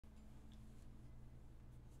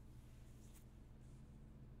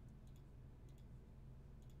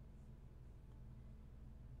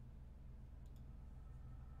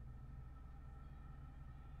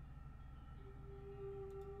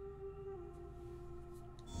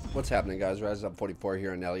What's happening, guys? Rise Up 44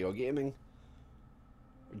 here on Nalyo Gaming.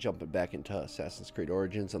 We're jumping back into Assassin's Creed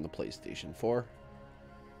Origins on the PlayStation 4.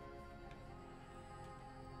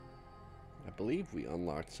 I believe we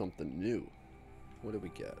unlocked something new. What did we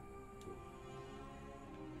get?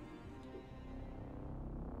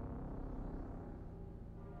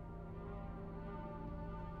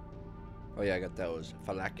 Oh yeah, I got those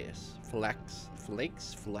flakes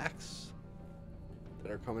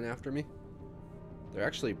that are coming after me. They're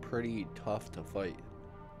actually pretty tough to fight.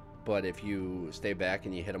 But if you stay back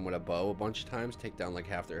and you hit them with a bow a bunch of times, take down like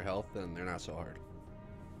half their health, then they're not so hard.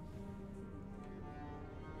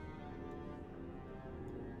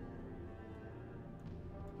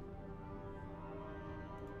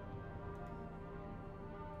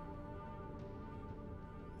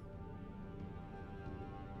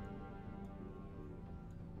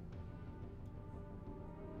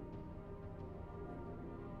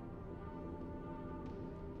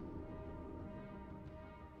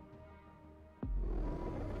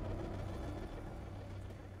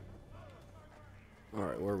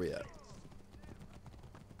 Alright, where are we at?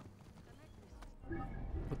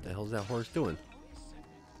 What the hell is that horse doing?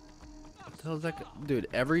 What the hell is that? Dude,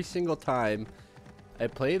 every single time I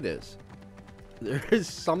play this, there is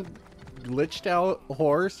some glitched out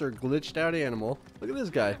horse or glitched out animal. Look at this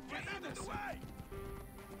guy.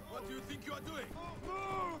 What do you think you are doing?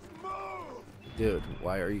 Dude,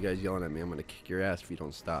 why are you guys yelling at me? I'm gonna kick your ass if you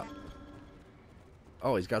don't stop.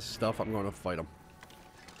 Oh, he's got stuff. I'm gonna fight him.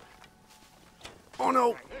 Oh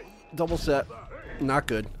no! Double set. Not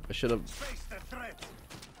good. I should have.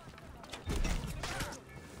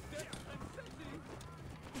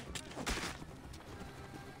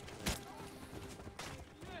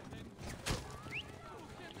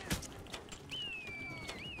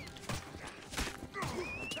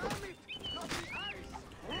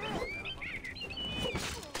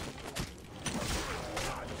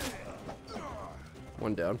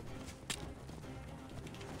 One down.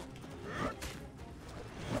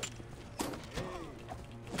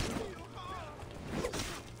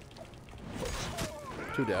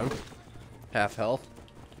 Two down. Half health.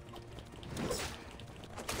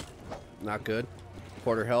 Not good.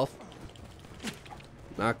 Quarter health.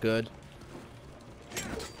 Not good.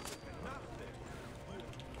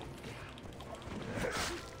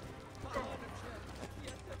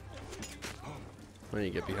 I need to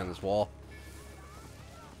get behind this wall.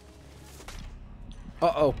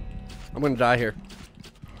 Uh-oh. I'm gonna die here.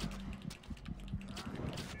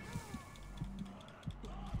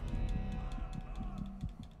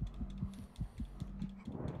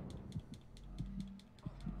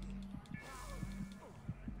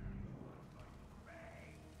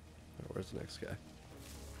 Where's the next guy?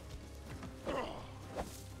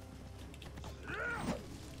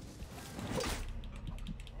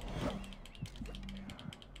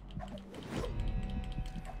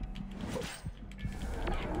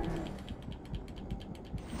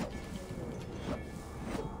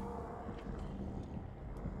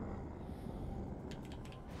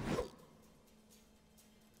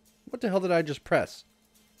 What the hell did I just press?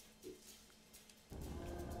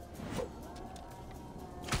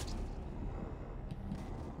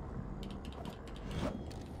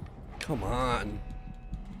 Come on.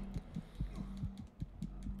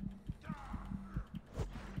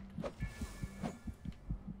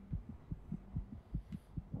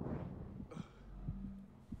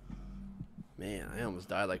 Man, I almost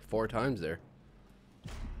died like 4 times there.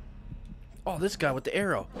 Oh, this guy with the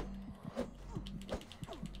arrow.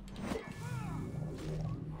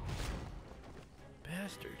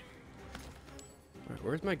 Bastard. Alright,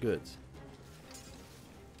 where's my goods?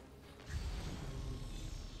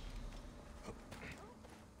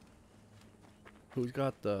 Who's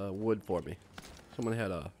got the wood for me? Someone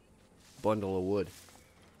had a bundle of wood.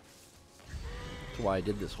 That's why I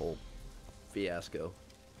did this whole fiasco.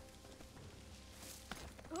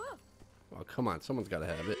 Oh, come on. Someone's got to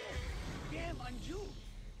have it.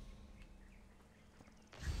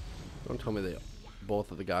 Don't tell me that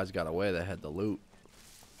both of the guys got away that had the loot.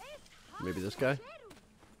 Maybe this guy?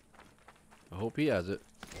 I hope he has it.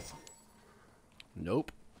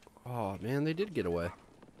 Nope. Oh, man, they did get away.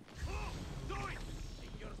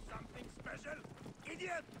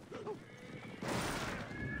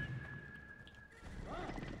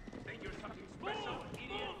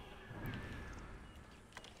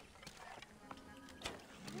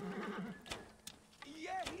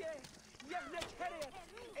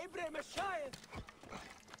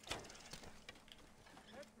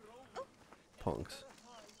 Punks.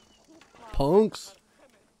 Punks!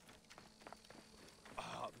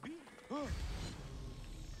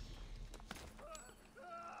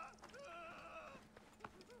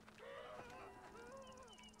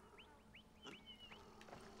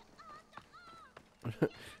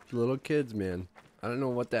 Little kids, man. I don't know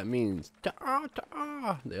what that means. Ta-ah,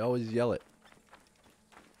 ta-ah. They always yell it.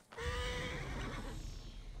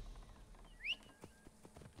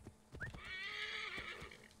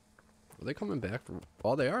 Are they coming back for...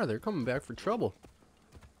 Oh, they are. They're coming back for trouble.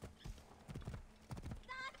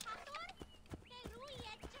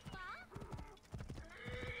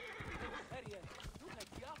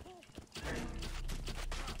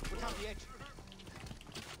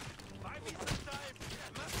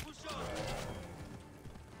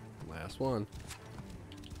 Last one.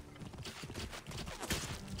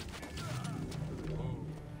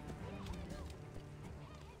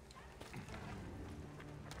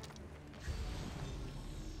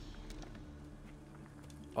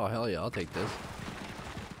 Oh, hell yeah, I'll take this.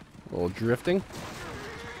 A little drifting.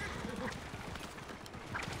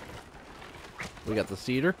 We got the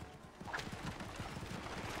cedar.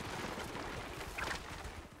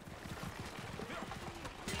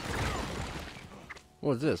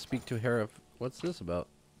 What is this? Speak to Harif. What's this about?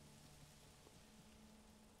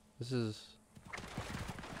 This is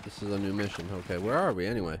a new mission. Okay, where are we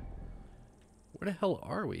anyway? Where the hell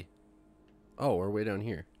are we? Oh, we're way down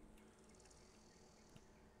here.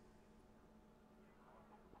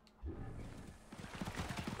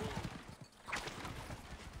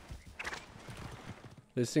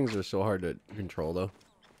 These things are so hard to control, though.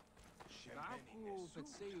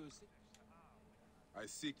 I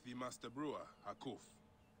seek the master brewer, Hakuf.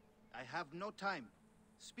 I have no time.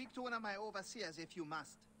 Speak to one of my overseers if you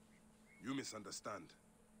must. You misunderstand.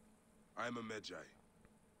 I am a Magi.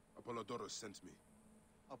 Apollodorus sent me.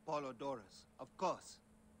 Apollodorus, of course.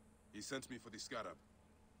 He sent me for the scarab,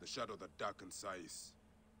 the shadow that darkens Sais.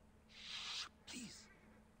 Please,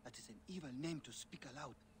 that is an evil name to speak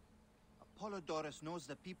aloud. Apollodorus knows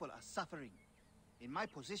the people are suffering. In my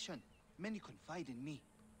position, many confide in me.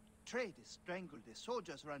 Trade is strangled, the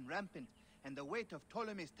soldiers run rampant, and the weight of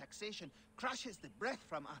Ptolemy's taxation crushes the breath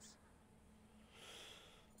from us.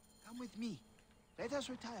 Come with me. Let us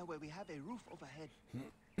retire where we have a roof overhead.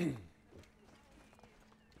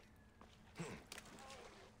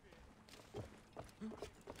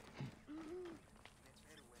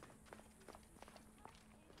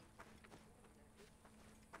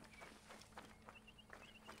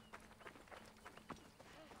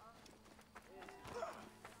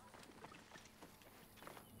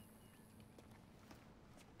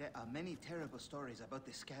 There are many terrible stories about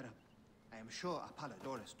the scarab. I am sure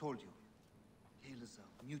Apollodorus told you. Tales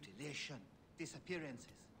of mutilation, disappearances,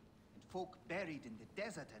 and folk buried in the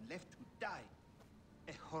desert and left to die.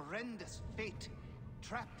 A horrendous fate,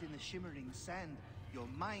 trapped in the shimmering sand, your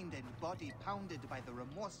mind and body pounded by the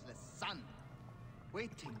remorseless sun,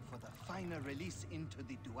 waiting for the final release into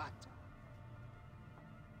the Duat.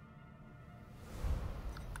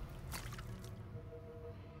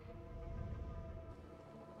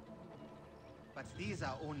 But these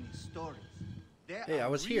are only stories. There Hey, are I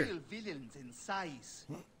was real here. villains in Sais.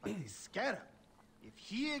 But the scarab, if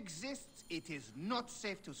he exists, it is not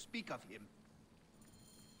safe to speak of him.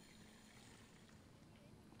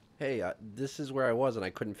 Hey, this is where I was, and I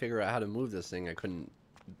couldn't figure out how to move this thing. I couldn't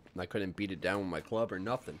beat it down with my club or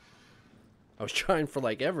nothing. I was trying for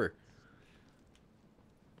like ever.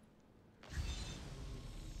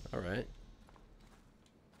 All right.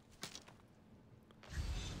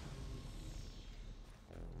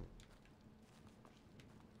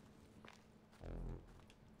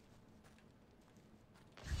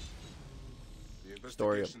 The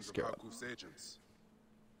Story of investigations of Scarab. Hakuf's agents.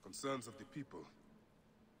 Concerns of the people.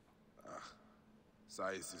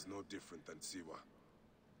 Sais is no different than Siwa.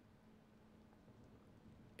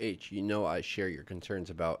 H, you know I share your concerns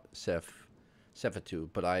about Sefatu,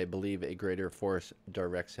 but I believe a greater force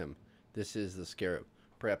directs him. This is the Scarab,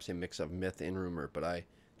 perhaps a mix of myth and rumor, but I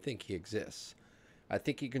think he exists. I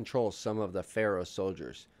think he controls some of the Pharaoh's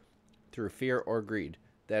soldiers. Through fear or greed,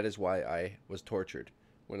 that is why I was tortured.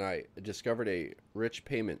 When I discovered a rich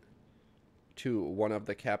payment to one of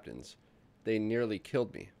the captains, they nearly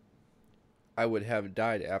killed me. I would have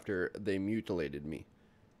died after they mutilated me,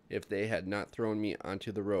 if they had not thrown me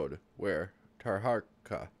onto the road, where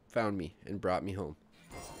Tarharka found me and brought me home.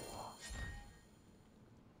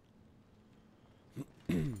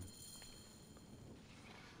 The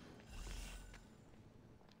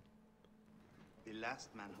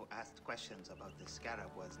last man who asked questions about the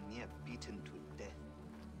scarab was near beaten to death,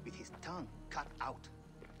 with his tongue cut out.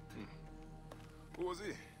 Who was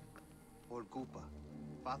he? Orgupa,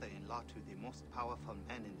 father-in-law to the most powerful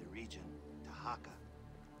man in the region, Tahaka.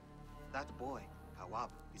 That boy, Kawab,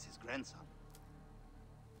 is his grandson.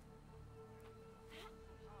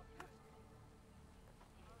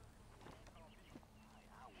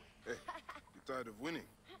 tired of winning.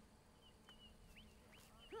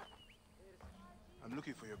 I'm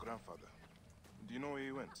looking for your grandfather. Do you know where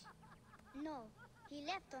he went? No, he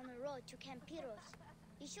left on the road to Campiros.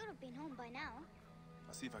 He should have been home by now.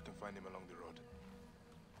 I'll see if I can find him along the road.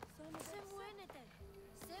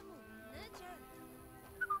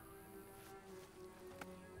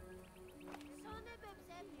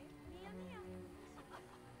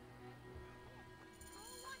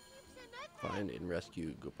 Find and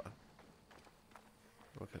rescue Goopa.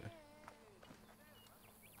 Okay.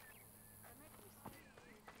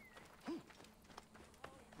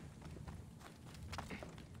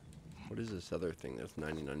 What is this other thing that's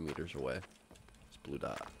 99 meters away? It's blue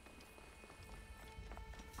dot.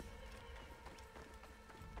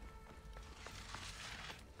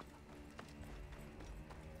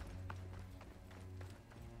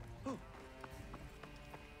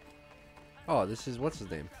 Oh, this is what's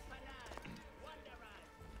his name?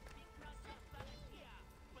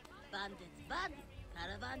 Bandits bad,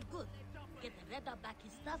 caravan good. Get the Reda back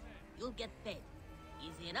his stuff, you'll get paid.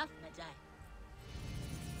 Easy enough, Magi.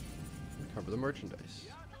 Recover the merchandise.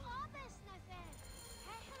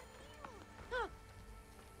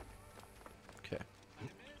 Okay.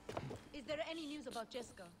 Is there any news about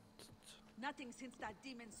Jessica? Nothing since that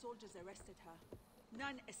demon soldiers arrested her.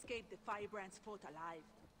 None escaped the Firebrands fought alive.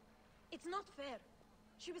 It's not fair.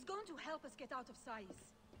 She was going to help us get out of Sais.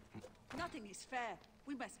 Nothing is fair.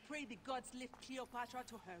 We must pray the gods lift Cleopatra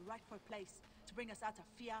to her rightful place to bring us out of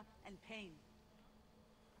fear and pain.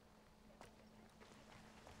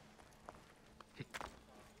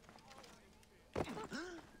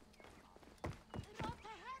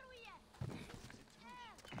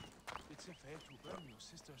 It's unfair to burn your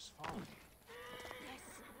sister's farm. Yes,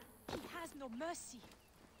 he has no mercy.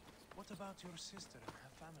 What about your sister and her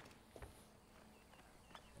family?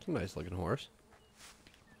 It's a nice looking horse.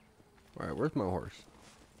 Alright, where's my horse?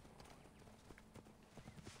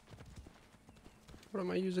 What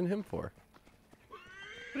am I using him for?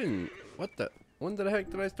 I didn't. What the? When the heck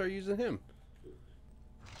did I start using him?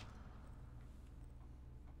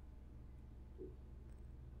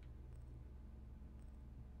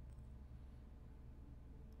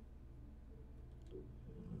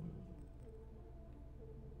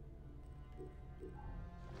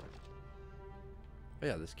 Oh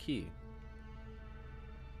yeah, this key.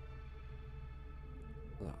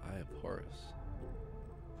 The Eye of Horus.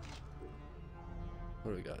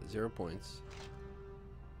 What do we got? 0 points.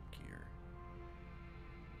 Gear.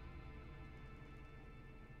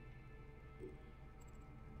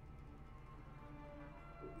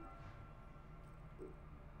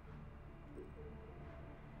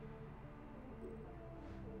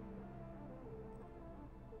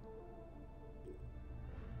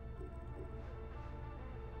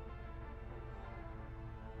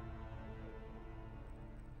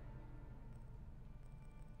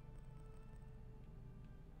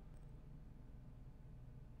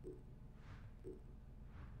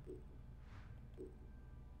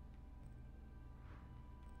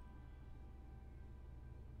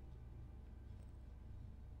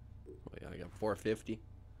 Oh yeah, I got 450.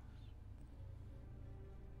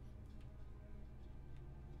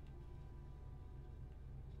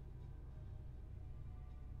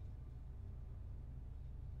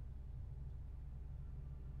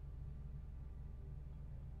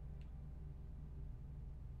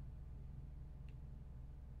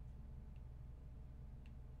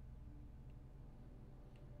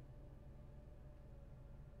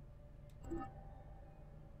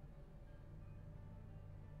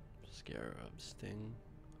 Scarab Sting.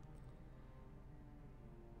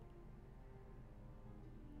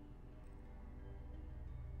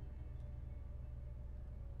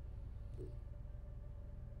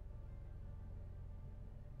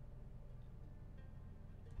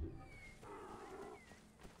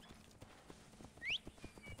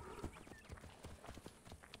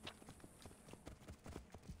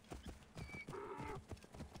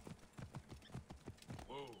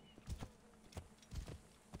 Whoa.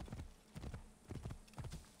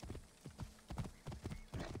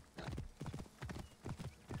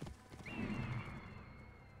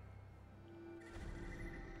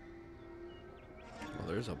 Well,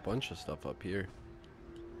 there's a bunch of stuff up here.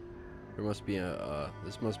 There must be a,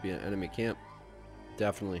 this must be an enemy camp.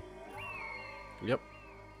 Definitely. Yep.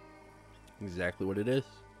 Exactly what it is.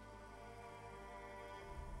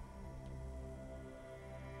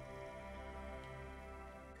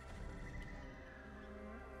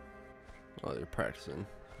 Oh, they're practicing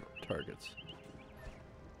targets.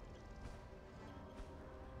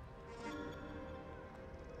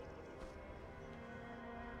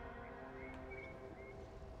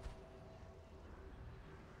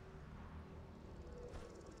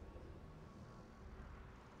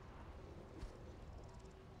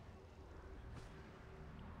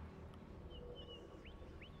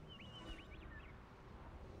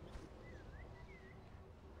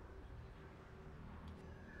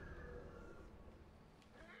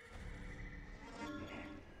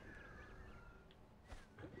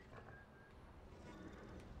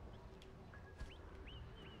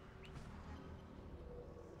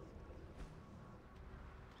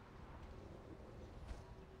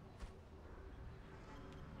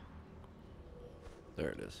 There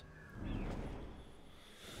it is.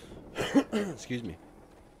 Excuse me.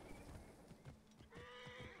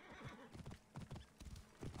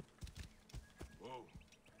 Whoa.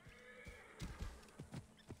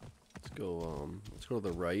 Let's go to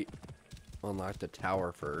the right. Unlock the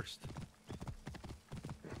tower first.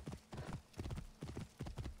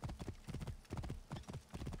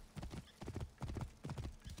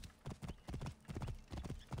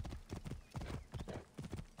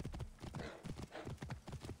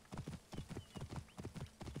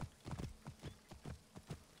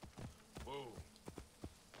 Whoa.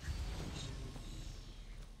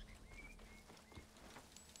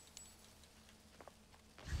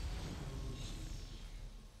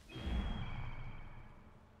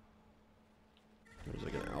 There's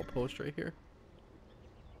like an outpost right here.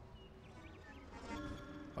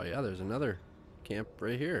 Oh yeah, there's another camp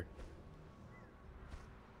right here.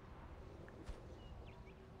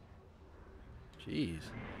 Jeez.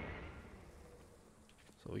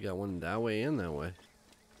 So we got one that way and that way.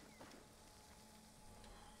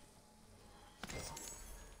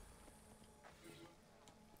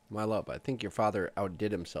 My love, I think your father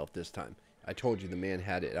outdid himself this time. I told you the man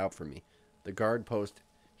had it out for me. The guard post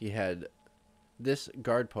he had... This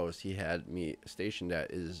guard post he had me stationed at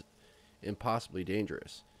is impossibly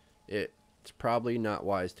dangerous. It's probably not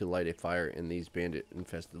wise to light a fire in these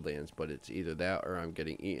bandit-infested lands, but it's either that or I'm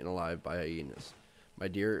getting eaten alive by hyenas. My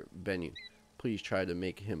dear Bennu, please try to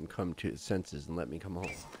make him come to his senses and let me come home.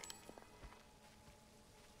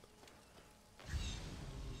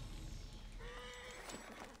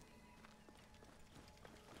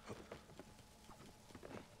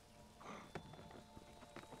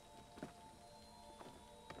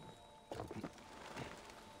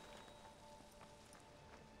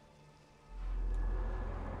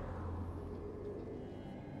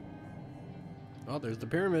 Oh, there's the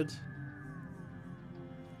pyramids.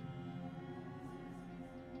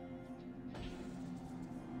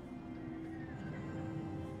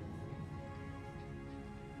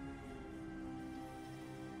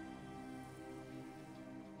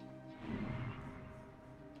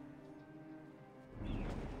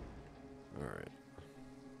 All right.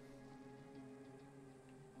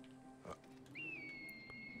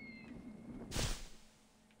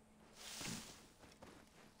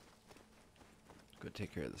 Go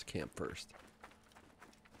take care of this camp first.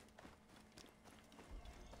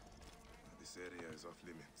 This area is off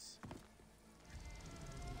limits.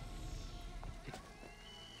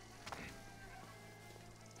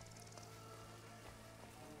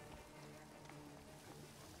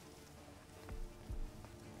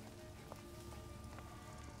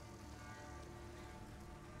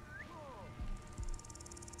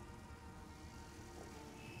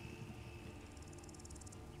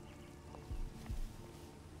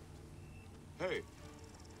 Hey,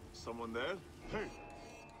 someone there? Hey!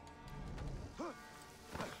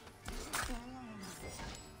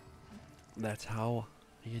 That's how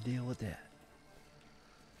you deal with that.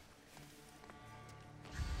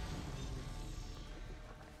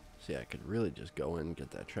 See, I could really just go in,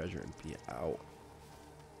 get that treasure, and be out.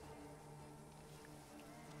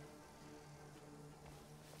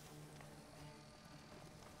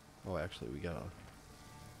 Oh, actually, we gotta...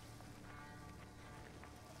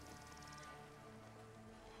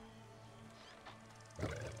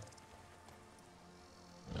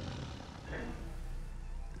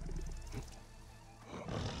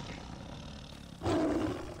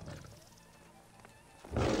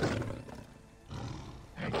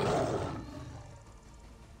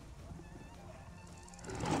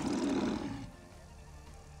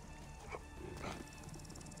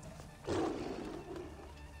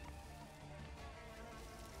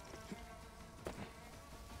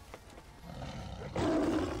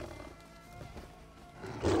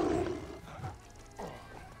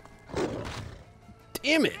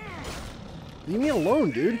 Damn it! Leave me alone,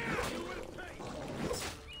 dude.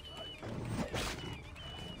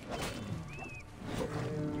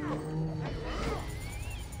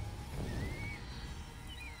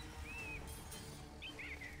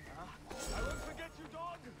 I won't forget you,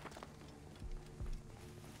 dog!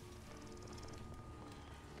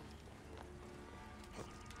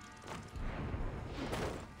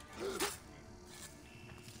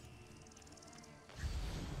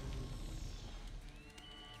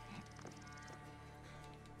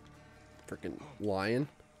 Freaking lion.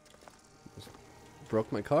 Just broke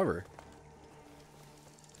my cover.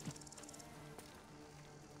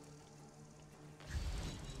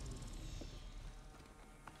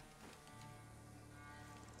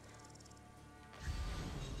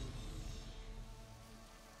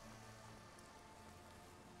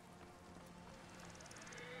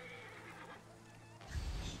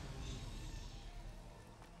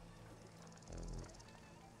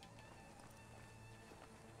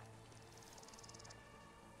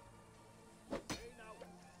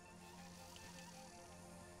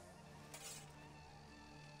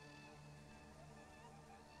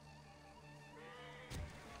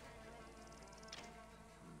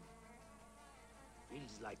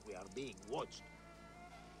 like we are being watched.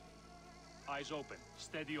 Eyes open.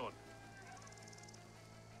 Steady on.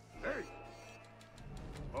 Hey!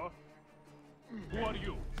 Huh? Who are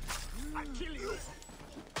you? I kill you!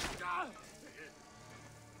 Ah!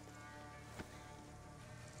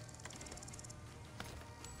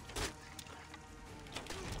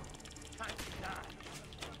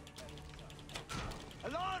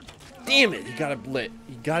 Alarm! Damn it! He got it lit.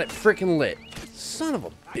 He got it freaking lit. Son of a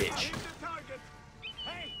bitch. Hit the target!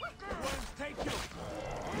 Hey! Ones take you!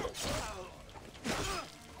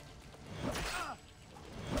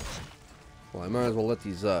 Well, I might as well let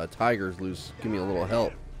these tigers loose. Give me a little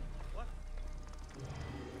help.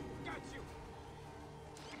 Got you!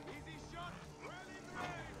 Easy shot! Well in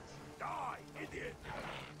range! Die, idiot!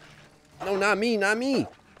 No, not me, not me.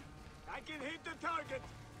 I can hit the target!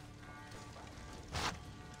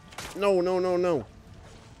 No, no, no, no.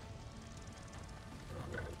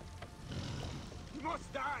 You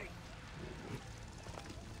must die!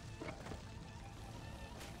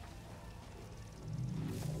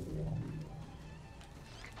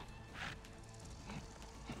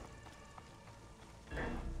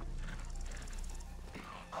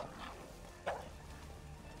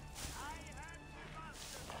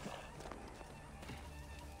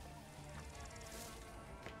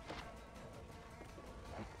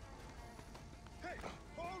 Hey,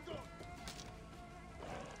 hold on!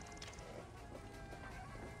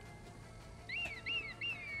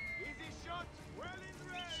 Easy shot, well in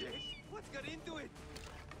range! Shit, what's got into it?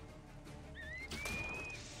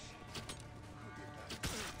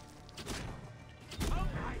 Oh,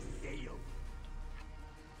 I see you!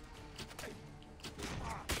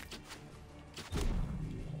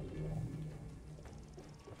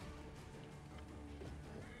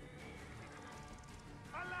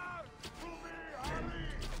 Alarm! To me, hurry!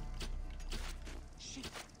 Shit,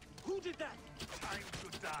 who did that? Time to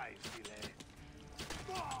die, Filet.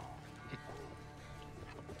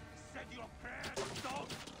 Said your prayers, dog!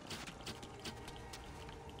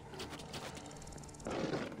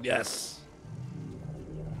 Yes.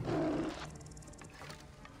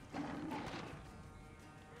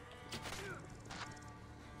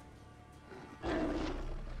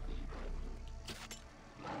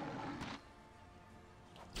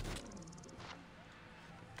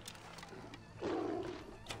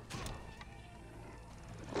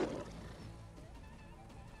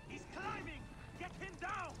 He's climbing! Get him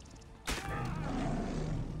down!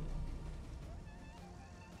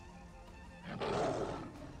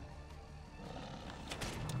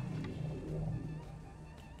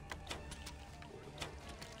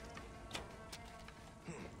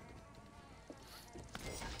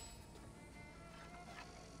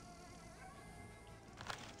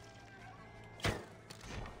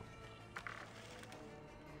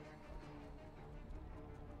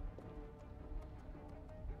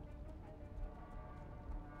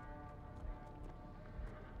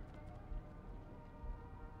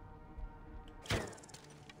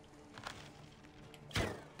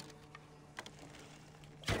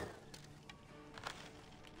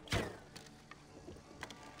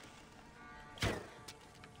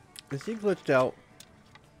 Is he glitched out?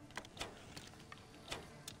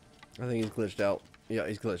 I think he's glitched out. Yeah,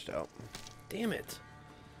 he's glitched out. Damn it.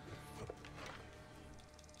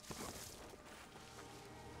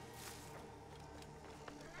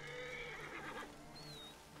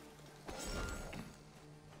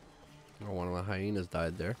 Oh, one of the hyenas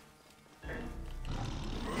died there.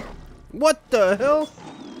 What the hell?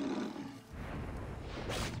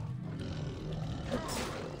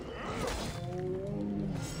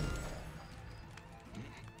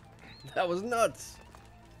 That was nuts.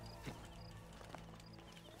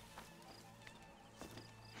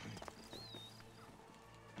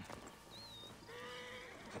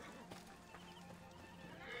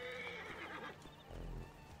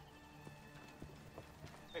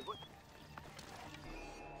 Hey, what?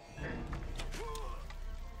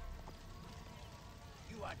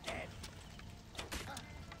 You are dead.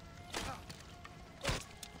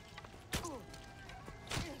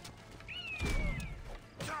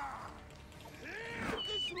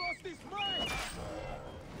 This lost his mind!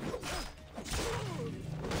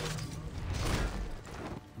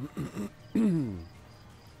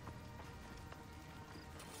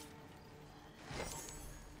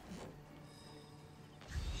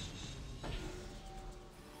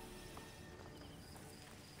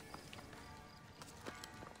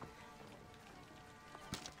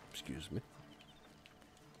 Excuse me.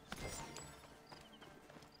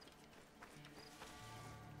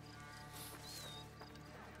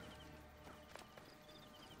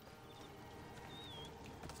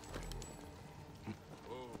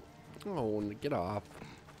 Oh, Oh, get off.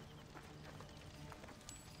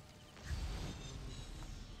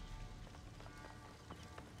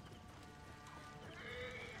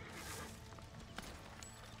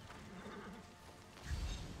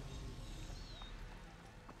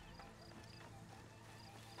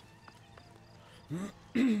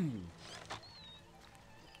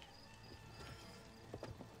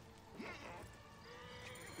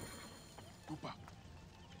 Upa,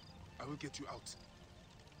 I will get you out.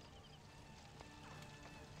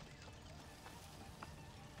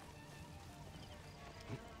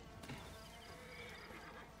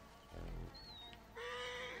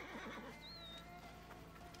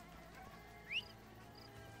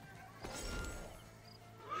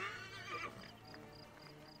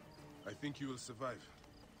 I think you will survive.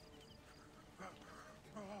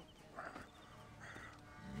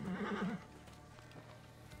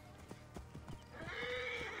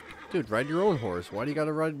 Dude, ride your own horse. Why do you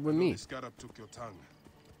gotta ride with me? The Scarab took your tongue,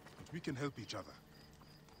 but we can help each other.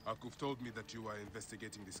 Akuf told me that you are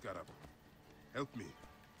investigating the Scarab. Help me,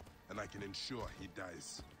 and I can ensure he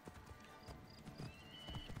dies.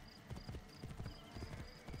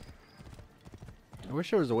 I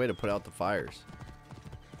wish there was a way to put out the fires.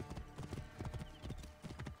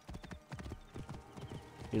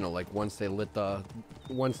 You know, like once they light the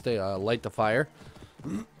fire.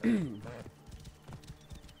 I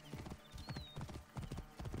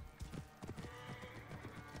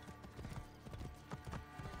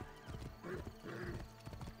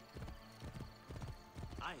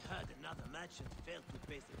heard another merchant failed to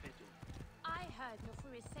pay the bill. I heard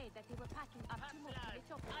Nofuri say that they were packing up too much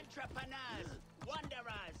for Ethiopia. Entrepreneurs,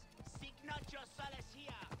 wanderers, seek not your solace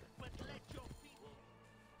here, but let your people...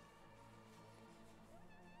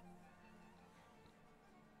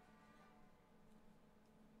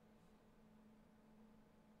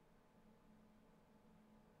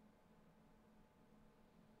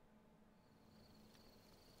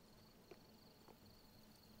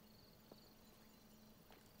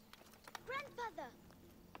 Grandfather,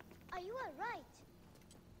 are you alright?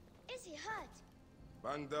 Is he hurt?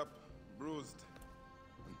 Banged up, bruised,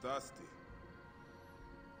 and thirsty.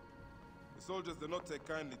 The soldiers do not take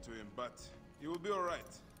kindly to him, but he will be all right.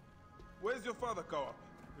 Where's your father, Kawap?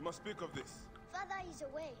 We must speak of this. Father is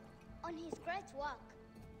away, on his great work.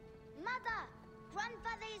 Mother,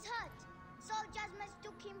 grandfather is hurt. Soldiers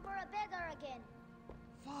mistook him for a beggar again.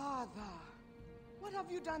 Father, what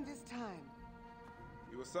have you done this time?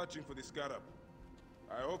 He was searching for the Scarab.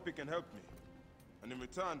 I hope he can help me. And in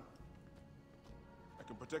return, I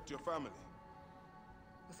can protect your family.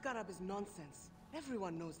 The Scarab is nonsense.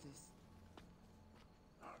 Everyone knows this.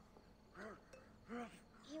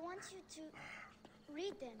 He wants you to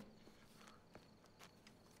read them.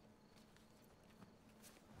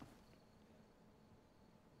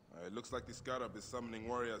 It looks like the Scarab is summoning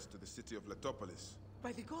warriors to the city of Letopolis.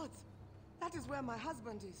 By the gods, that is where my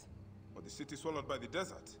husband is. Or the city swallowed by the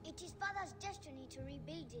desert. It is Father's destiny to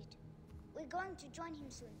rebuild it. We're going to join him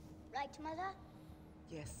soon. Right, Mother?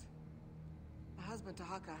 Yes. My husband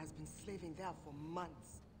Tahaka has been slaving there for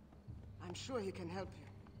months. I'm sure he can help you.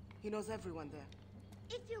 He knows everyone there.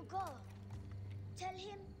 If you go, tell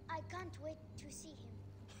him I can't wait to see him.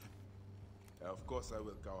 Yeah, of course I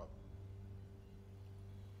will, Kawap.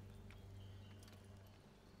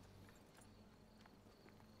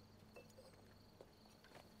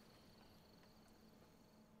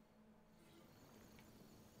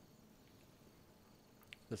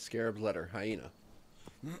 The Scarab's letter, Hyena.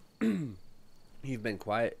 You've been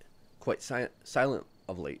quite silent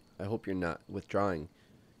of late. I hope you're not withdrawing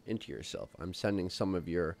into yourself. I'm sending some of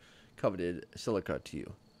your coveted silica to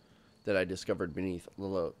you that I discovered beneath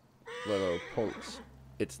Lilo Ponks.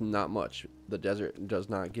 It's not much. The desert does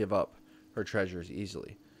not give up her treasures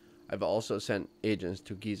easily. I've also sent agents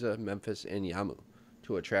to Giza, Memphis, and Yamu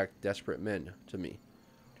to attract desperate men to me.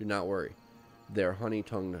 Do not worry. They're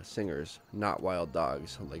honey-tongued singers, not wild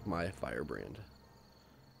dogs like my firebrand.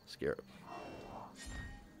 Scarab.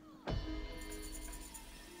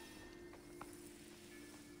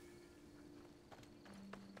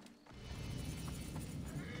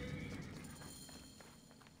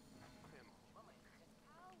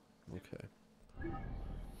 Okay.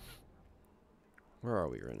 Where are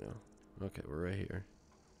we right now? Okay, we're right here.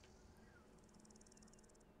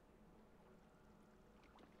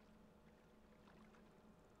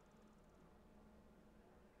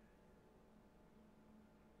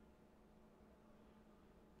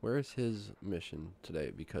 Where is his mission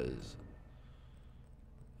today? Because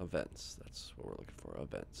events. That's what we're looking for.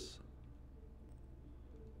 Events.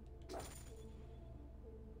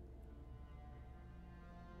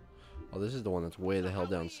 Oh, this is the one that's way the hell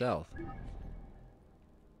down south.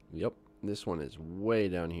 Yep, this one is way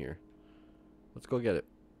down here. Let's go get it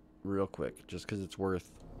real quick, just because it's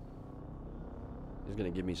worth... He's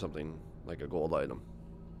going to give me something like a gold item.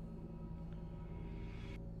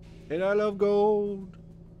 And I love gold!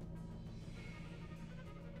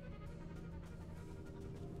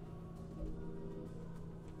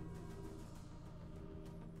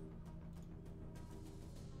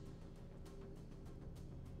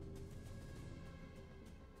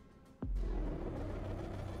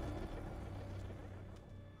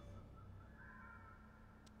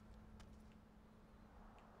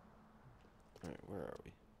 Alright, where are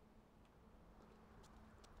we?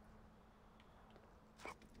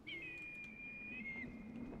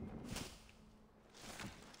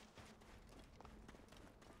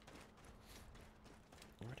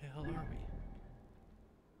 Where the hell are we?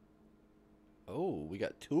 Oh, we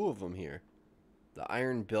got two of them here. The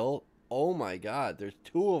Iron Bill. Oh my god, there's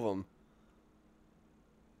two of them.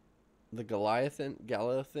 The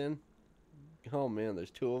Goliathan. Oh man,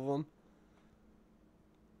 there's two of them.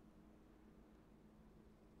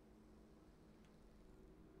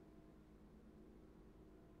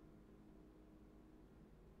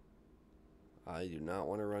 I do not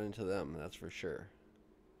want to run into them, that's for sure.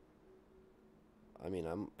 I mean,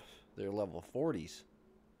 they're level 40s.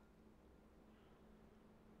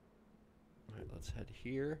 Alright, let's head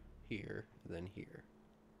here, here, then here.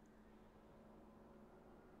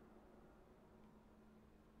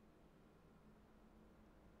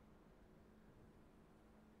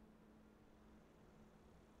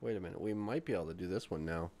 Wait a minute, we might be able to do this one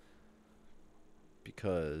now.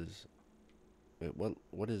 Because... Wait,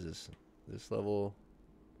 what is this? This level...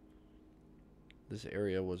 This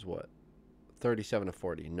area was what? 37 to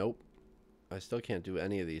 40. Nope. I still can't do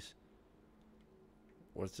any of these.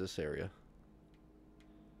 What's this area?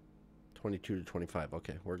 22 to 25.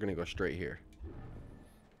 Okay, we're going to go straight here.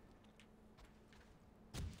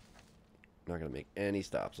 Not going to make any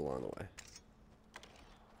stops along the way.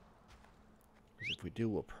 Because if we do,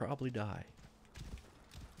 we'll probably die.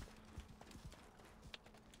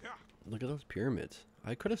 Look at those pyramids.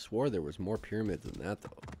 I could have swore there was more pyramids than that,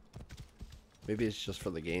 though. Maybe it's just for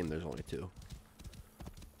the game there's only two.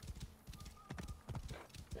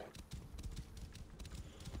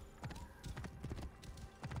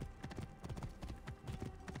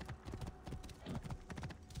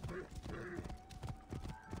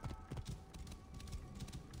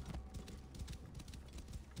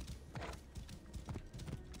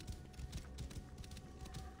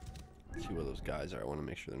 See where those guys are. I want to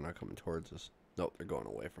make sure they're not coming towards us. Nope, they're going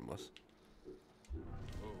away from us.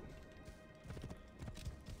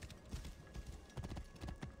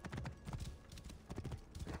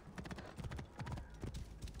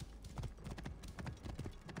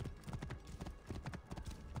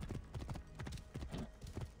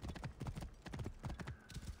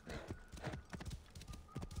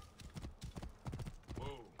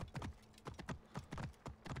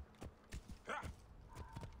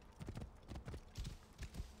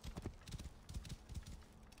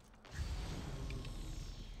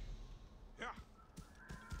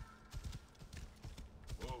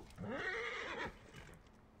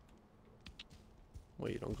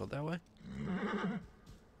 Wait, you don't go that way?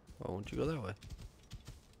 Why won't you go that way?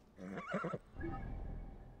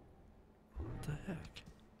 What the heck?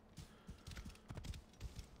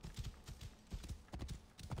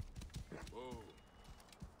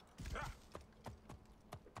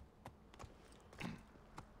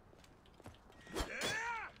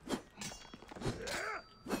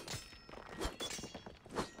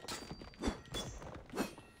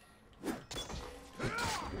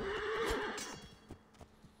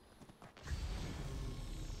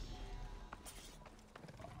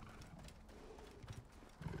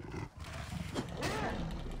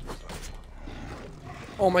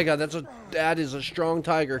 Oh my god, that is a strong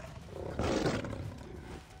tiger.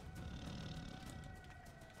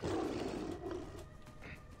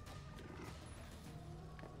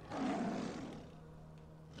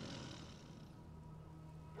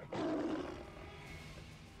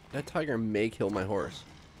 That tiger may kill my horse.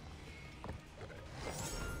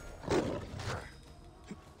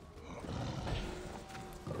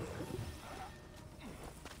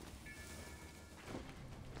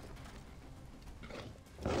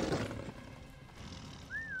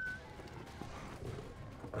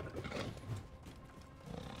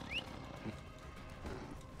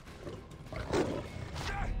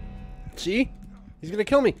 See? He's gonna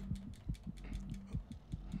kill me.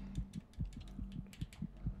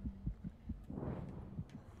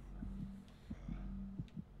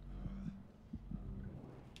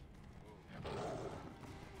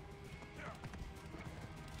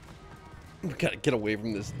 Gotta get away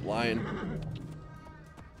from this lion.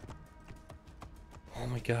 Oh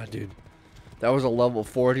my god, dude. That was a level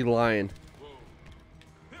 40 lion.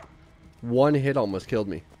 One hit almost killed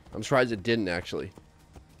me. I'm surprised it didn't, actually.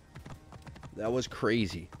 That was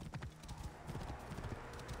crazy.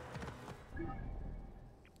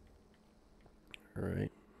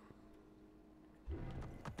 Alright.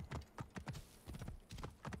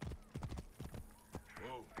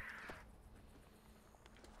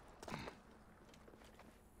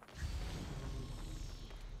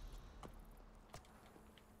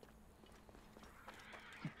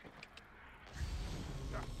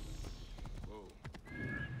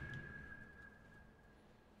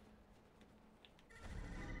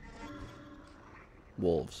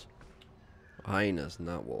 Wolves. Hyenas,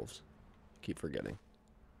 not wolves. Keep forgetting.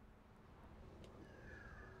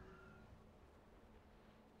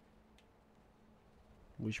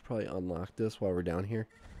 We should probably unlock this while we're down here.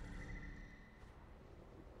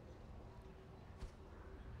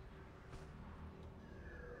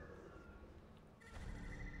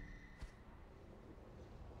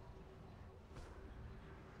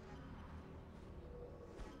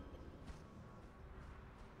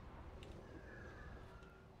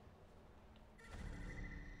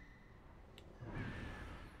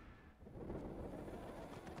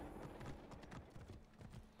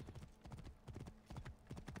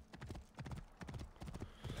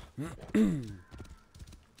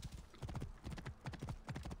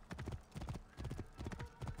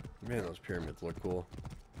 Man, those pyramids look cool.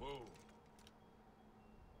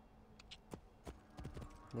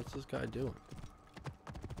 What's this guy doing?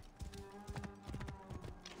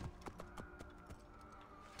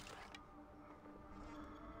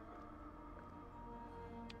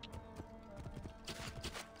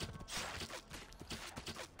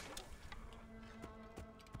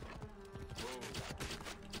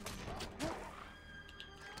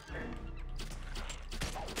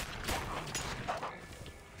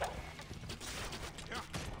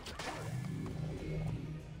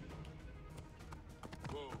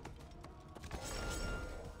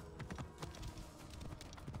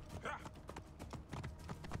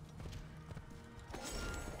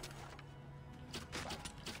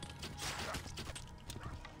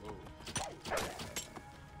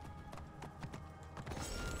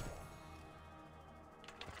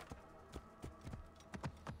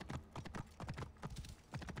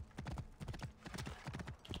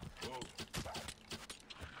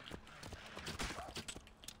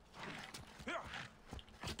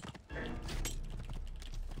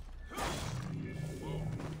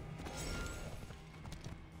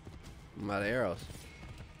 I'm out of arrows.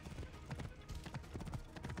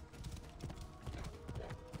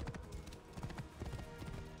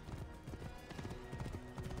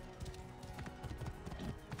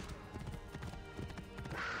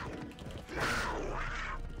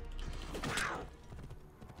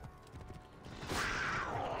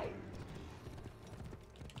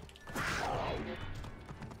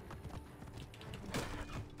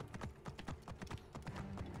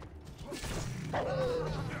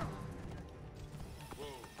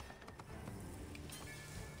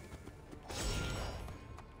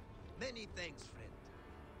 Many thanks, friend.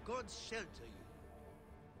 God shelter you.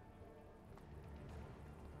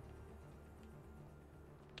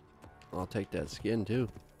 I'll take that skin too.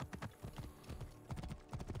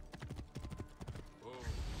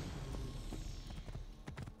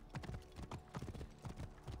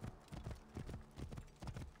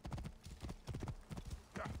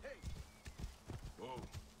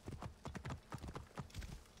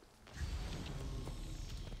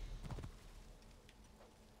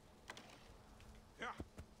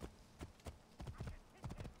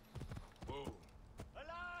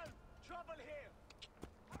 Alarm! Trouble here!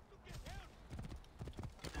 Have to get help!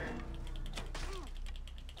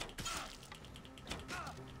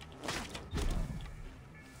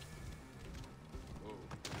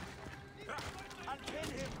 I'll pin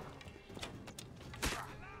him!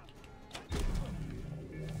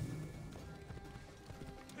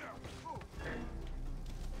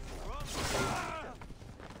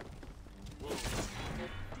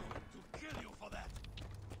 To kill you for that!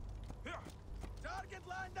 Target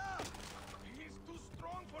lined up! He's too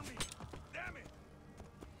strong for me! Damn it!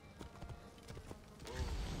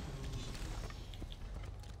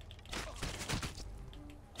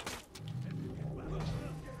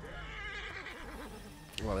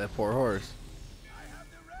 Well, that poor horse. I have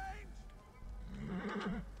the range!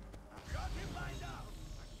 Got him lined up!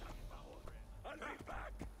 I'll be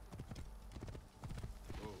back!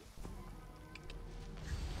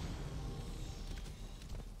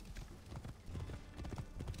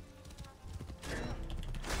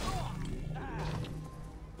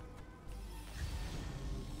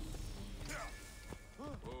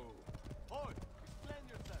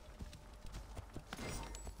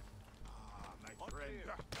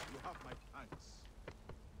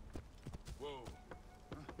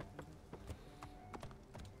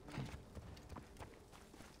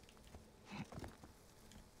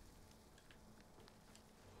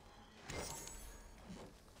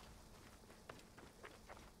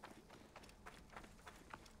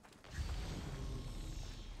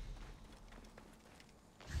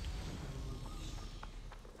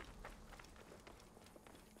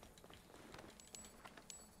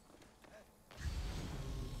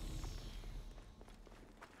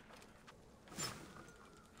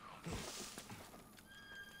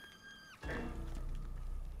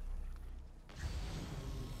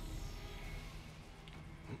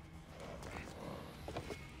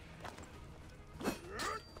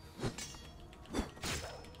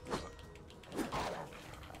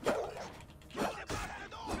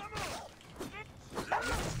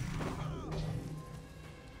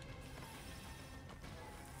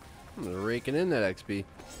 taking in that XP.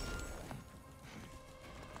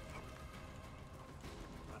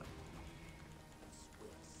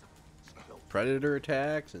 Predator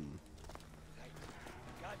attacks and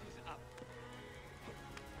God is up.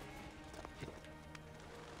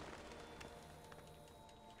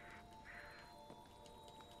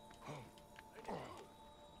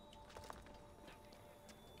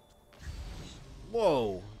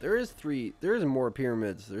 whoa, there is more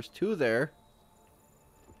pyramids. There's 2 there.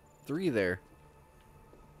 3 there.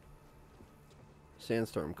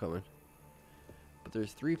 Sandstorm coming. But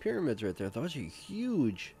there's 3 pyramids right there. Those are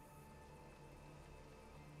huge.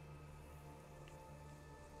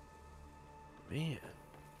 Man.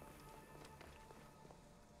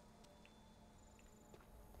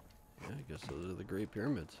 Yeah, I guess those are the Great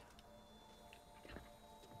Pyramids.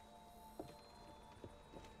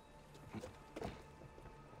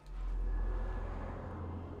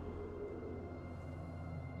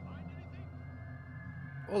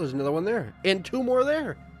 Oh, there's another one there. And 2 more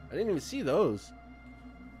there. I didn't even see those.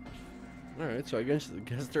 Alright, so I guess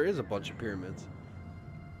there is a bunch of pyramids.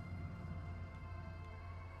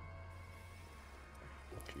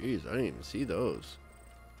 Jeez, I didn't even see those.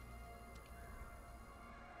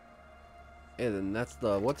 And then that's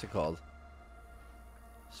the, what's it called?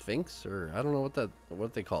 Sphinx? Or, I don't know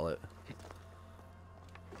what they call it.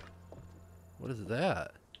 What is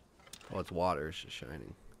that? Oh, it's water. It's just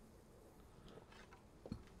shining.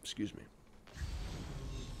 Excuse me.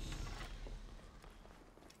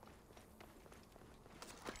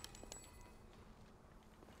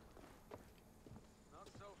 Not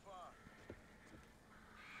so far.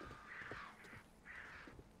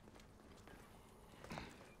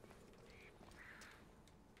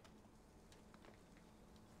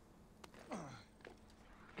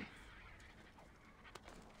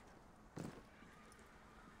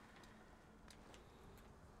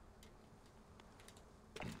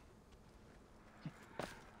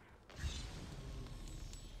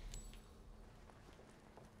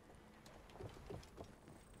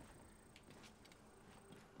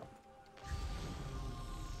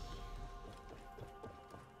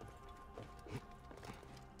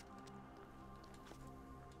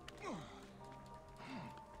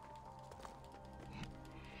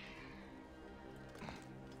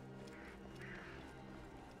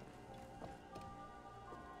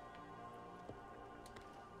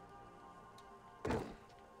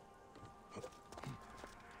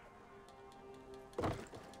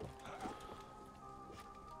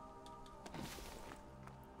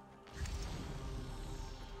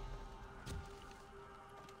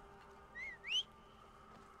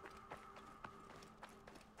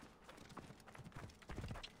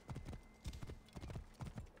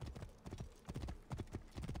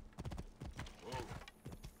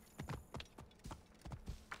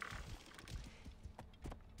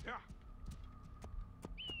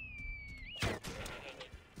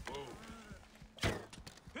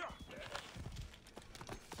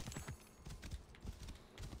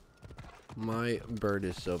 My bird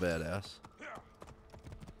is so badass.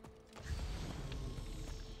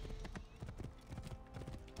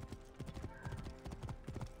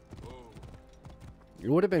 It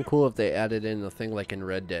would have been cool if they added in a thing like in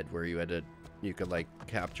Red Dead where you could like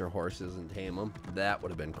capture horses and tame them. That would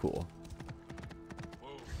have been cool.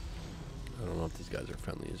 I don't know if these guys are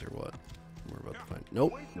friendlies or what. We're about to find.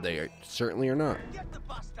 Nope, they certainly are not. Get the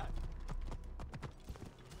bastard.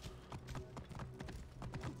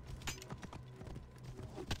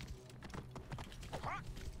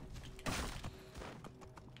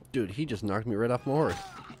 Dude, he just knocked me right off my horse.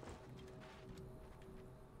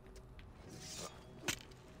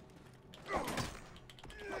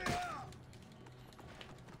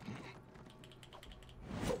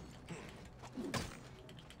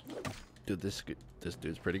 Dude, this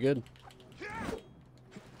dude's pretty good.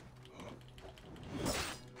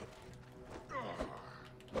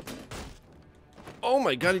 Oh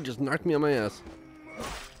my god, he just knocked me on my ass.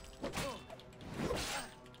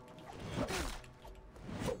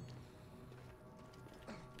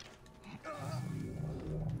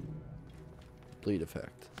 Bleed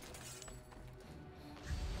effect.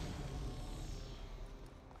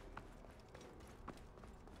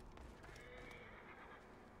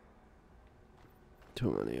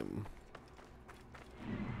 Too many of them.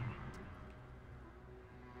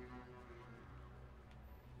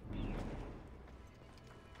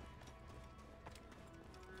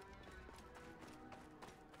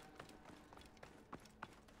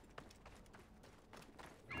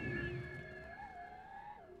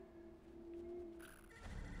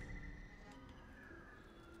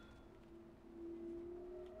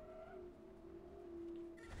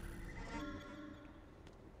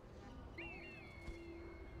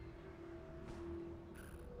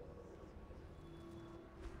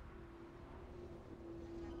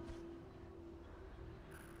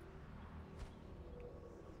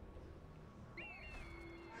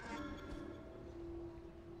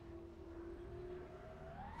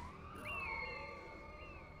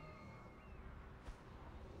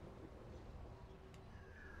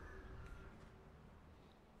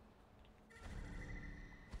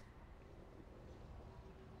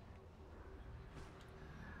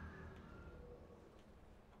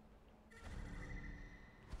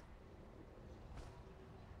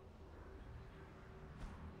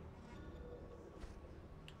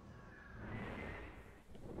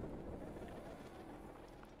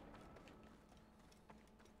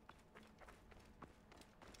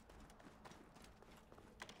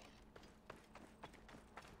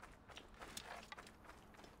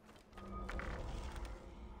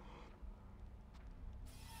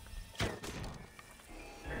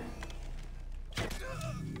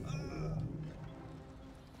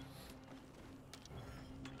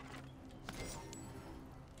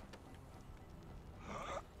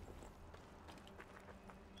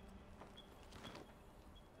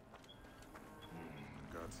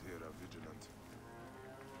 here are vigilant.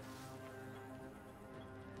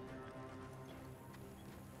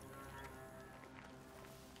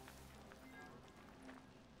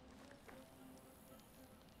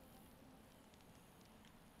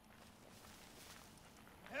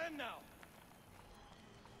 And now.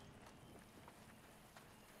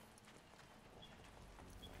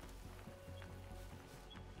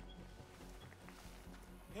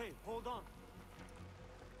 Hey, hold on.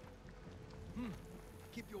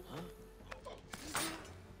 Keep your...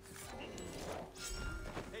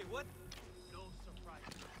 Hey, what? No surprise.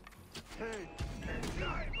 Hey!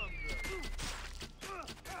 Die, bunker!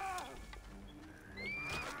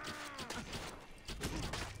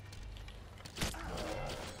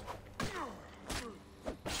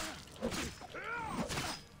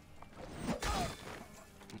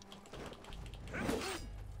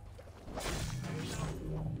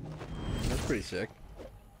 That's pretty sick.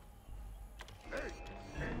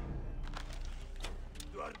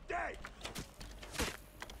 You are dead!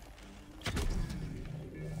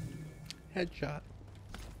 Headshot.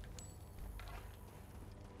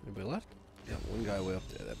 Anybody left? Yeah, one guy way up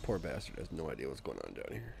there. That poor bastard has no idea what's going on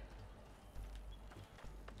down here.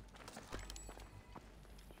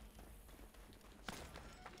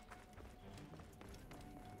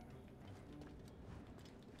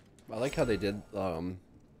 I like how they did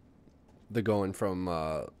the going from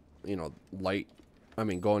you know, light, I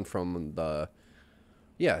mean going from the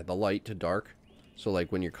light to dark. So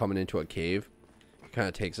like when you're coming into a cave, it kind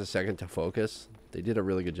of takes a second to focus. They did a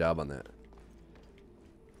really good job on that.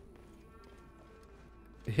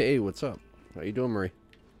 Hey, what's up? How you doing, Marie?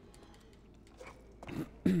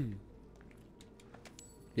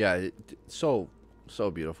 Yeah, so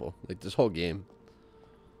beautiful. Like this whole game.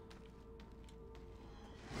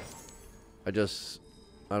 I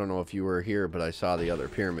don't know if you were here, but I saw the other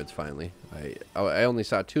pyramids finally. I only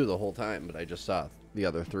saw 2 the whole time, but I just saw the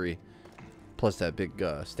other 3. Plus that big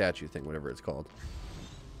statue thing, whatever it's called.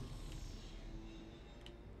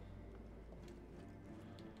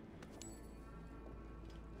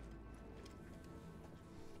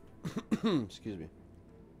 Excuse me.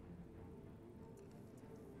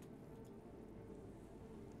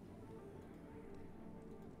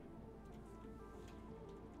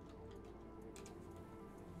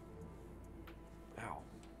 Ow.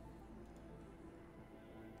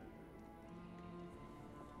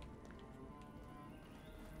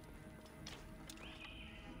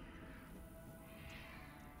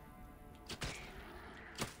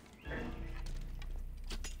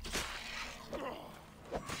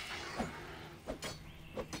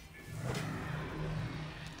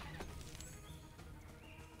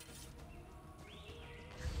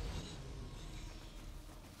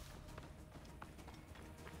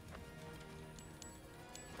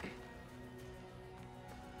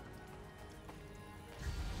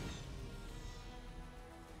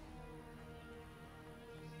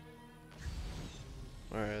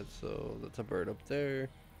 Alright, so that's a bird up there.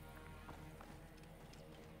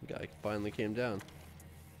 Guy finally came down.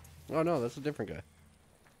 Oh no, that's a different guy.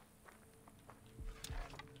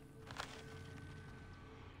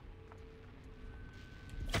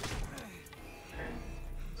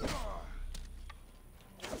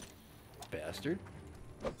 Bastard.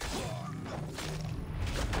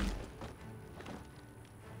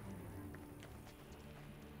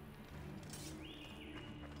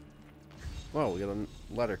 Oh, we got a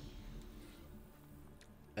letter.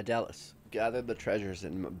 Adalis, gather the treasures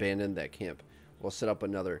and abandon that camp. We'll set up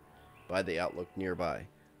another by the outlook nearby,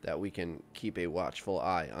 that we can keep a watchful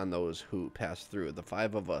eye on those who pass through. The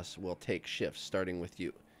 5 of us will take shifts, starting with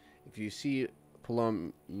you. If you see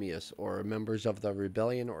Polomius or members of the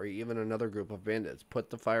rebellion or even another group of bandits, put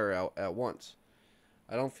the fire out at once.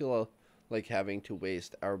 I don't feel like having to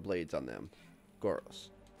waste our blades on them. Goros.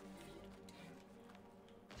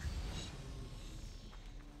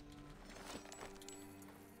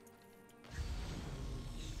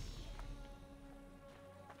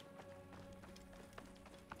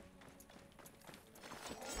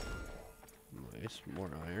 Nice, more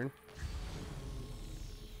iron.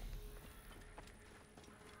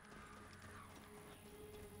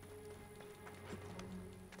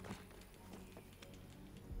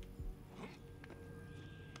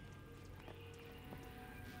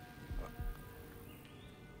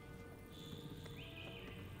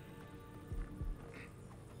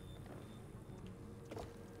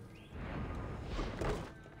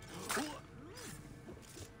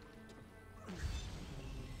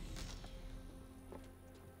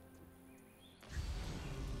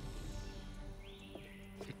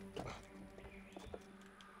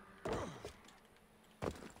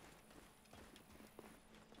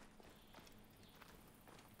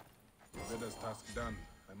 Veda's task done.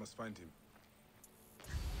 I must find him.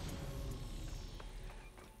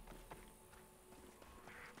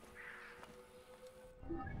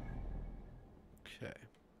 Okay.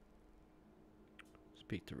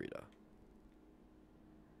 Speak to Rita.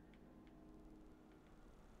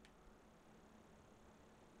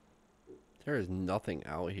 There is nothing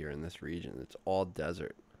out here in this region. It's all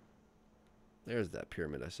desert. There's that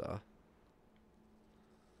pyramid I saw.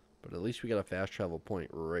 But at least we got a fast travel point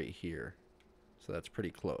right here. So that's pretty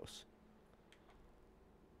close.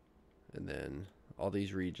 And then all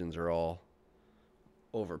these regions are all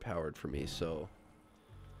overpowered for me. So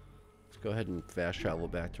let's go ahead and fast travel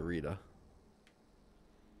back to Rita.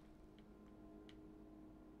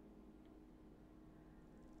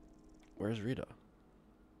 Where's Rita?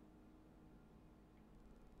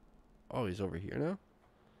 Oh, he's over here now?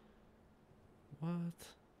 What?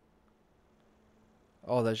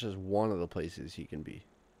 Oh, that's just one of the places he can be.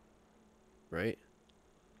 Right?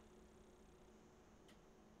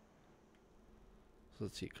 So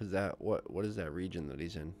let's see, because that, what is that region that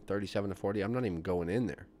he's in? 37 to 40? I'm not even going in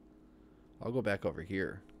there. I'll go back over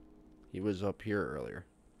here. He was up here earlier.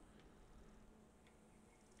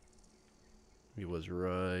 He was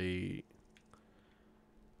right...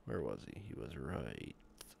 Where was he? He was right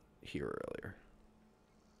here earlier.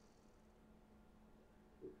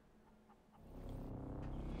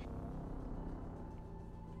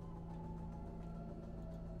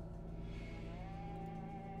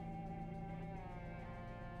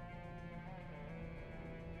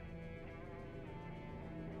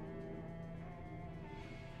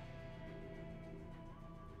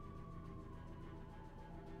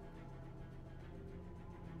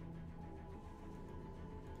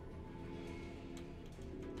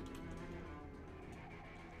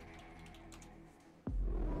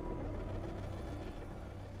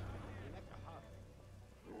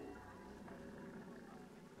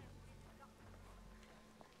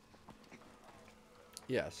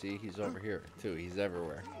 Yeah, see, he's over here too. He's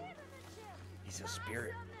everywhere. He's a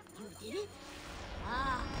spirit. You did it?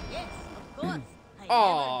 Ah, yes, of course.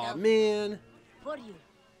 Oh man, For you.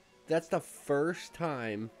 that's the first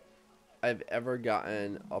time I've ever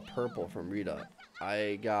gotten a purple from Rita.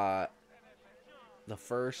 I got the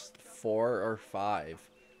first 4 or 5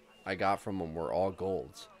 I got from him were all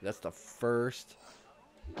golds. That's the first.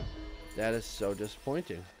 That is so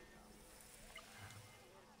disappointing.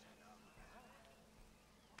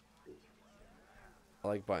 I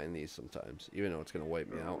like buying these sometimes. Even though it's going to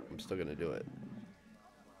wipe me out, I'm still going to do it.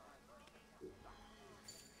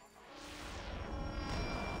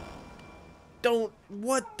 Don't...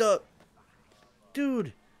 What the...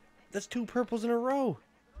 Dude, that's 2 purples in a row.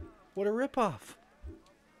 What a ripoff.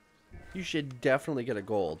 You should definitely get a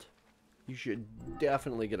gold. You should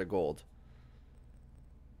definitely get a gold.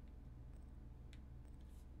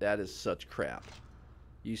 That is such crap.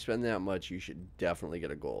 You spend that much, you should definitely get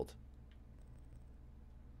a gold.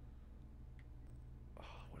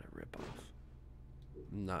 Ripoff.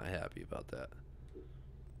 I'm not happy about that.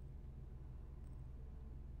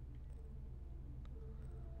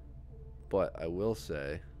 But I will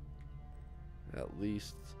say, at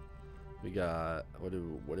least we got what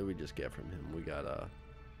did we just get from him? We got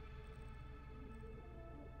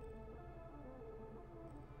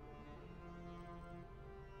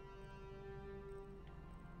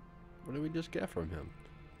what did we just get from him?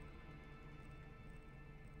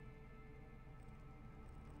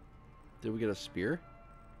 Did we get a spear?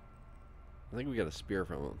 I think we got a spear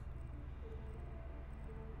from him.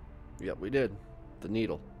 Yep, we did. The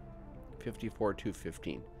needle. 54,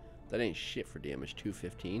 215. That ain't shit for damage.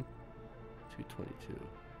 215. 222.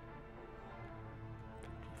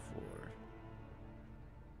 54.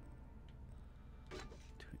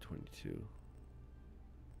 222.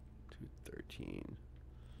 213.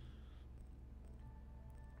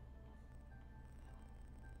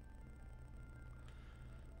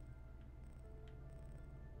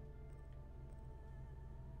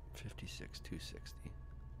 56, 260.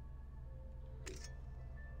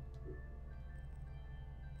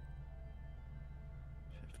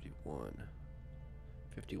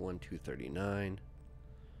 51, 239.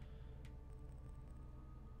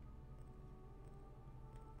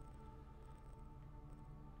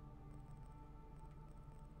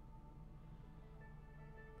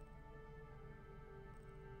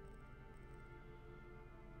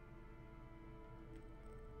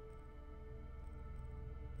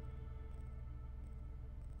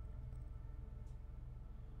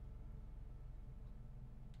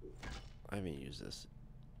 I haven't used this.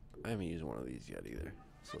 I haven't used one of these yet either.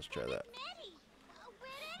 So let's try that.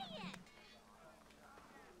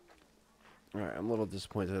 Alright, I'm a little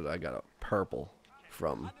disappointed that I got a purple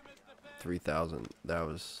from 3000. That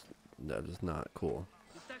is not cool.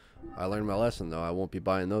 I learned my lesson though. I won't be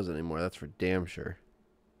buying those anymore. That's for damn sure.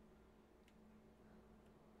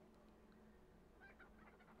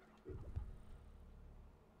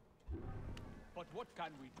 But what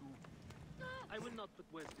can we do? I will not put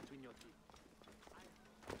words between your teeth.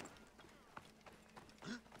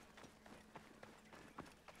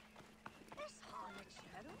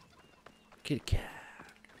 Kitty cat.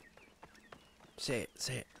 Say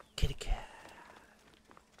it. Kitty cat.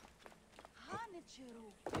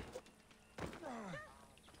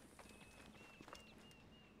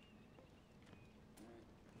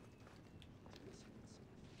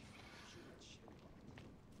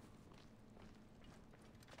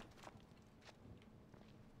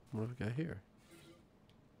 What have we got here?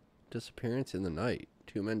 Disappearance in the night.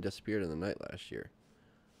 2 men disappeared in the night last year.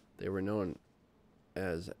 They were known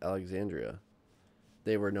as Alexandria.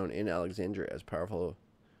 They were known in Alexandria as powerful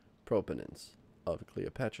proponents of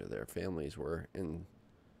Cleopatra. Their families were in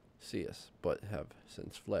Cius, but have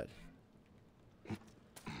since fled.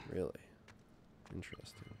 Really?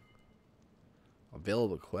 Interesting.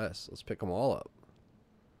 Available quests. Let's pick them all up.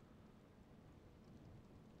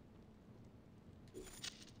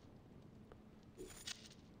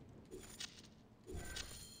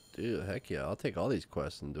 Dude, heck yeah. I'll take all these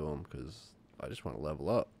quests and do them because I just want to level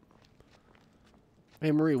up.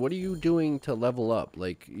 Hey, Marie, what are you doing to level up?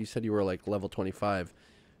 Like, you said you were like level 25.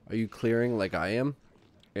 Are you clearing like I am?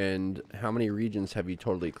 And how many regions have you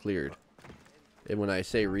totally cleared? And when I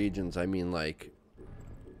say regions, I mean like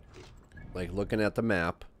looking at the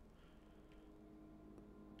map.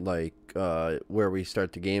 Like, where we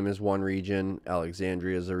start the game is one region.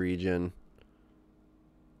 Alexandria is a region.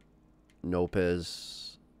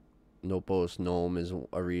 Nopos, Nome is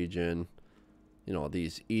a region. You know,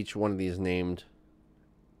 each one of these named.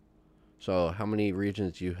 So how many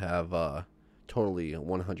regions do you have totally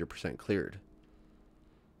 100% cleared?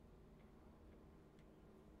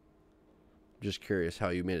 Just curious how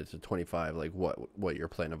you made it to 25, like what your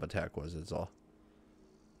plan of attack was, is all.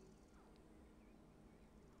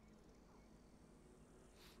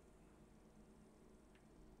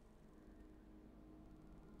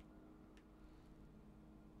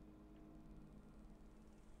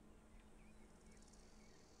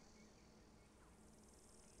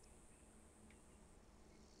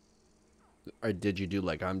 Or did you do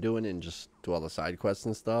like I'm doing and just do all the side quests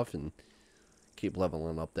and stuff and keep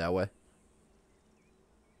leveling up that way?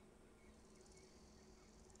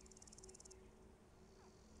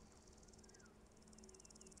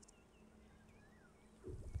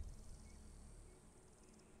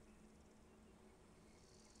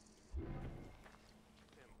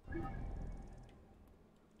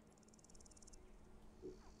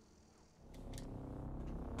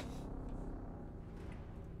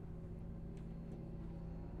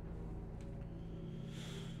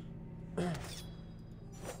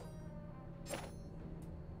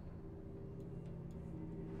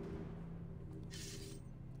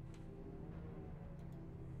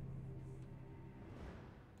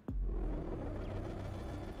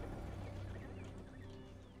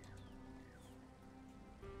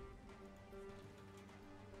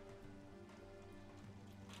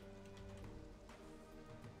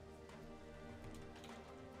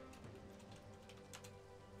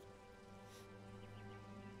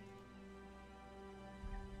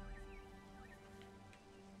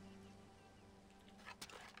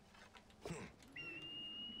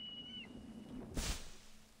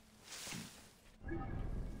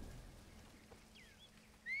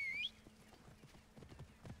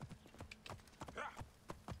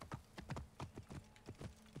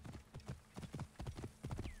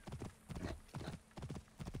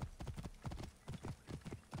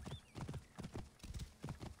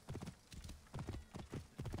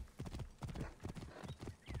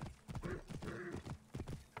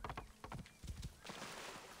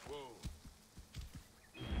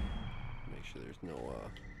 Sure there's no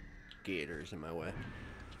gators in my way.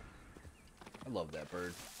 I love that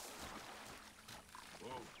bird.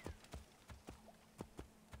 Whoa.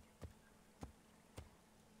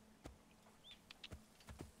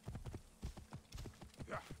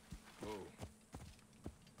 Yeah. Whoa.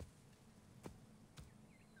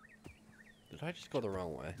 Did I just go the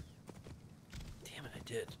wrong way? Damn it, I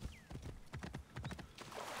did.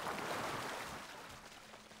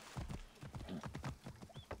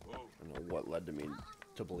 What led to me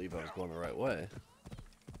to believe I was going the right way.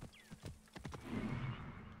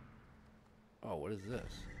 Oh, what is this?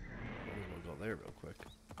 Might as well go there real quick.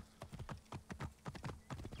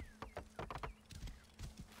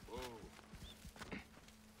 Whoa.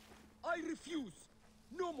 I refuse.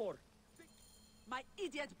 No more. My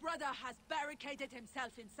idiot brother has barricaded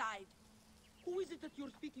himself inside. Who is it that you're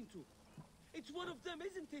speaking to? It's one of them,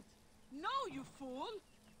 isn't it? No, you fool!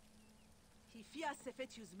 He fears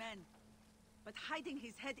Sefetu's men, but hiding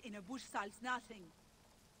his head in a bush solves nothing.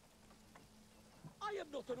 I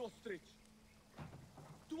am not an ostrich.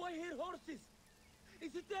 Do I hear horses?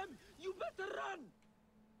 Is it them? You better run!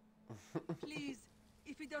 Please,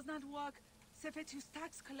 if it does not work, Sefetu's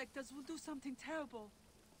tax collectors will do something terrible.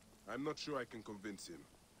 I'm not sure I can convince him,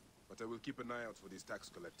 but I will keep an eye out for these tax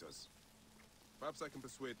collectors. Perhaps I can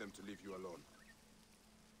persuade them to leave you alone.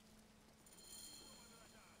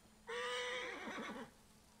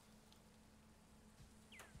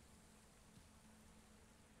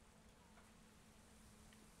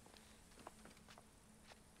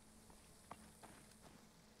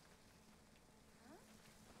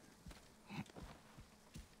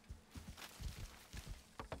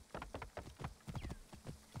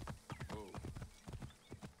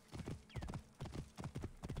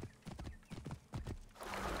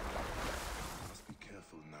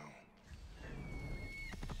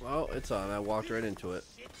 Well, it's on. I walked right into it.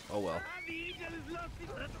 Oh well.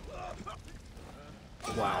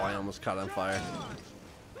 Wow, I almost caught on fire.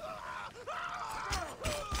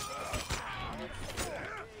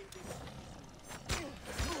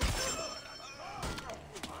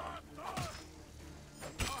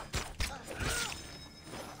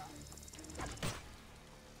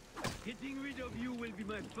 Getting rid of you will be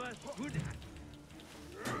my first good act.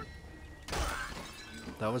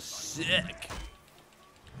 That was sick.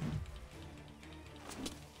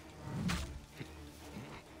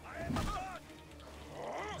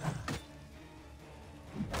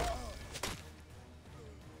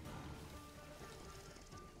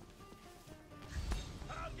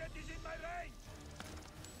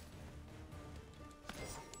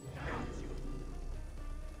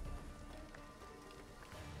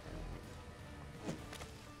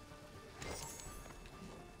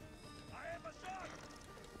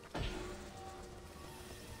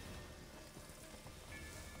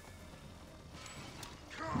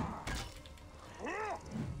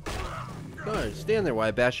 No, stand there while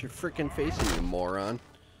I bash your freaking face in, you moron.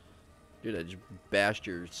 Dude, I just bashed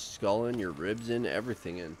your skull in, your ribs in,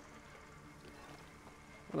 everything in.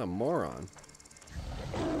 What a moron.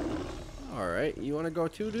 Alright, you wanna go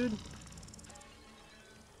too, dude?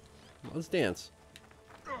 Let's dance.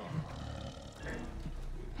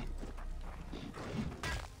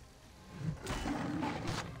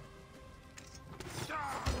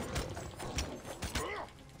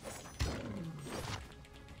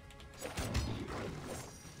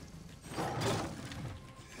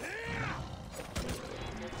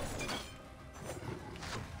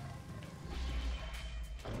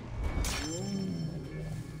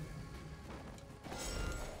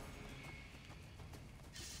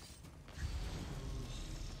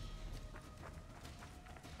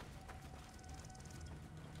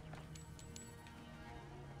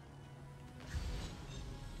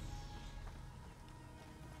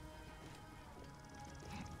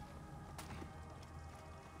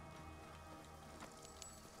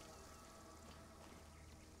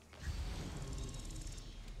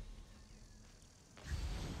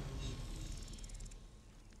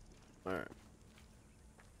 Alright.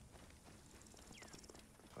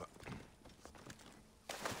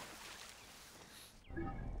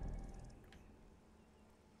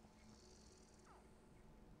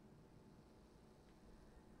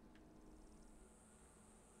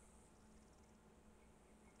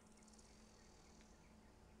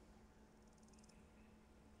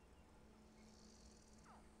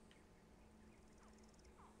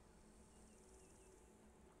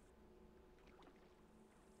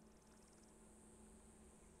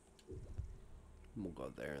 We'll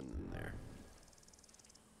go there and then there.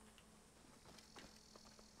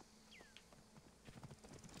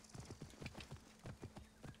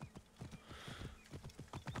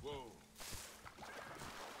 Whoa.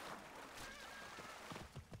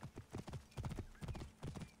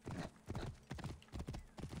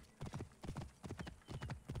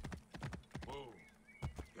 Whoa.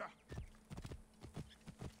 Yeah.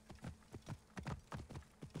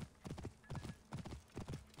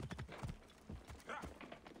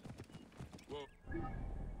 Whoa.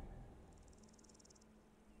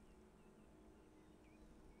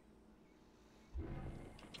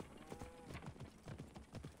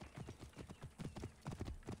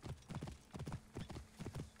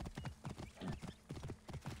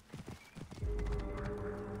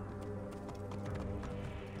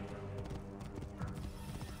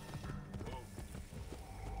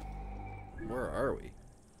 Where are we?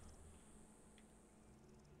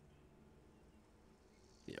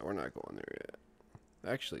 we're not going there yet.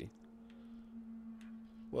 Actually,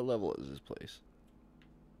 what level is this place?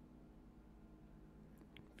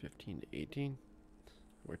 15 to 18?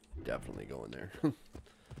 We're definitely going there.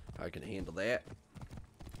 I can handle that.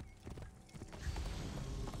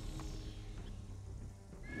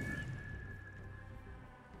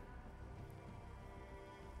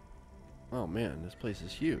 Oh man, this place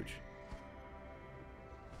is huge.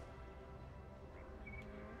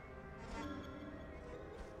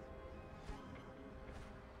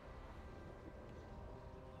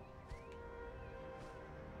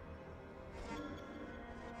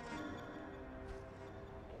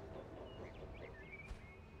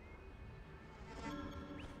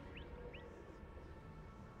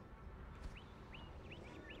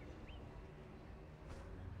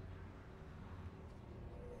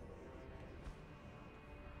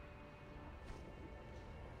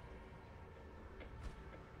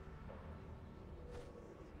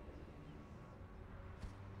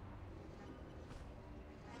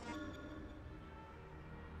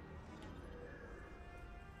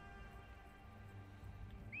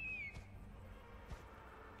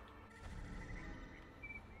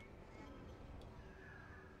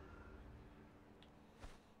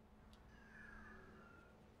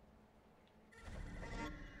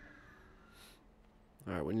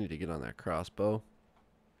 Alright, we need to get on that crossbow.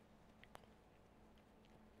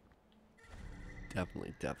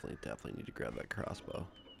 Definitely need to grab that crossbow.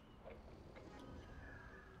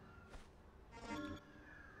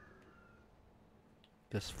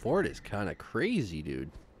 This fort is kind of crazy,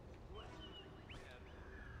 dude.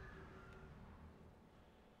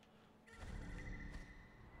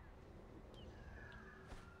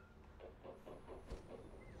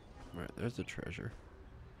 Alright, there's the treasure.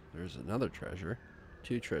 There's another treasure.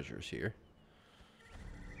 2 treasures here.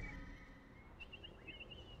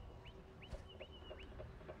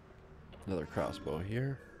 Another crossbow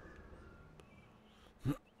here.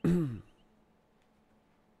 A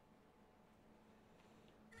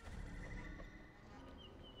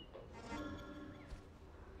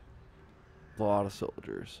lot of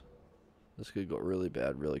soldiers. This could go really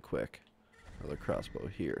bad really quick. Another crossbow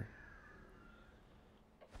here.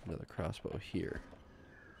 Another crossbow here.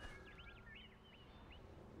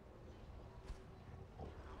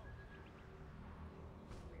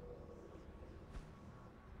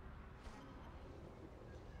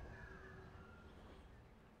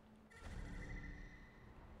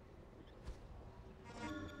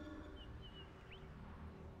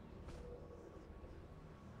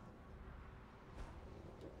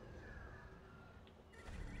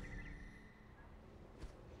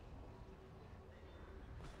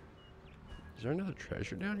 Is there another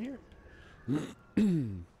treasure down here?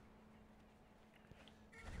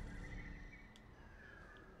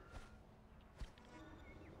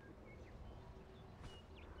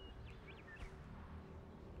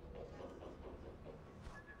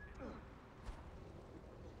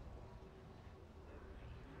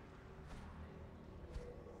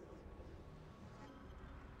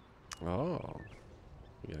 Oh,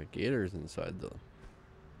 we got gators inside the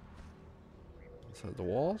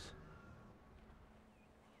walls.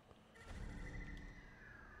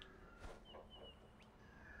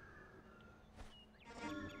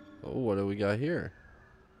 Oh, what do we got here?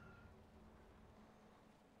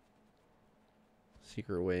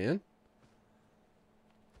 Secret way in?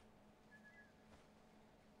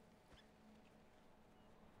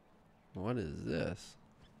 What is this?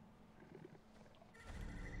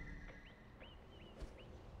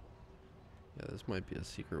 Yeah, this might be a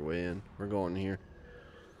secret way in. We're going here.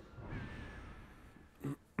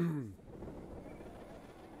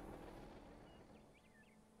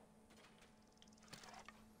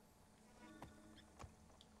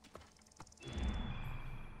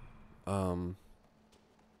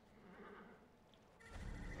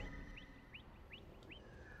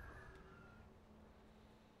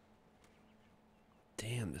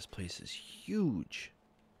 Damn, this place is huge.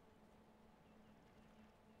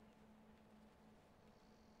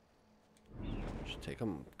 Just take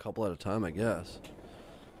them a couple at a time, I guess.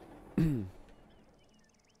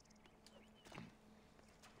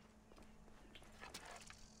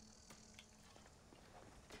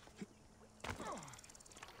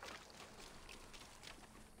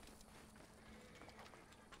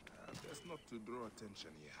 Best not to draw attention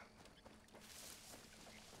here.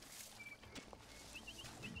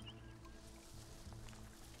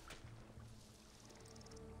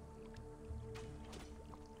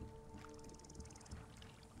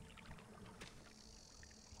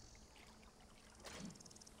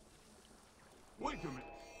 Wait a minute.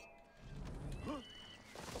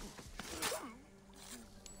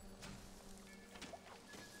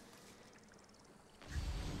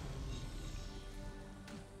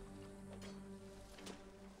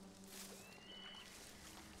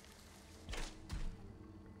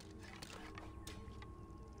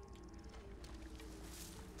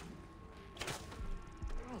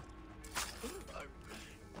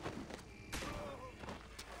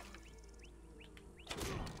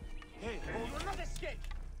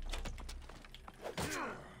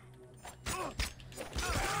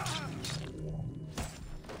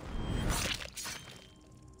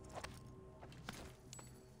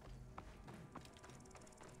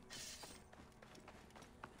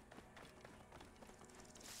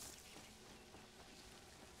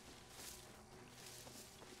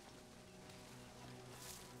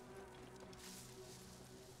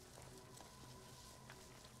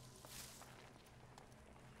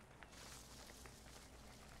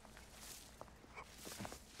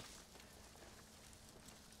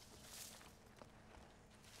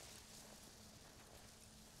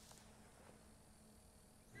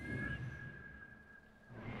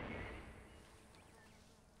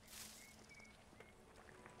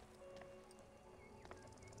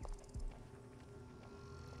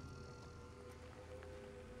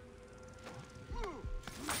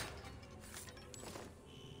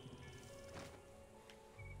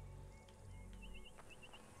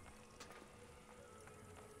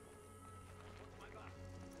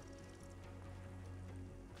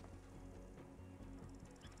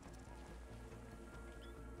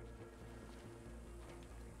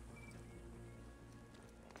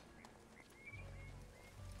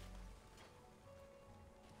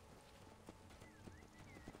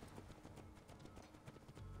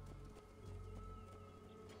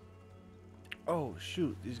 Oh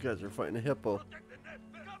shoot, these guys are fighting a hippo. Protect the net.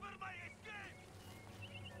 Cover my escape.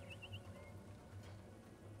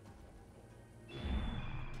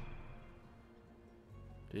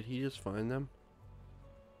 Did he just find them?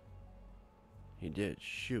 He did.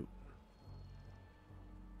 Shoot.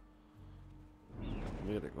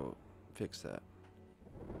 We gotta go fix that.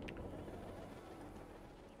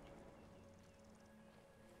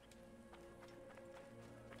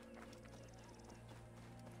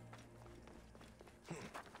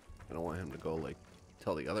 I don't want him to go like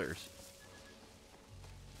tell the others.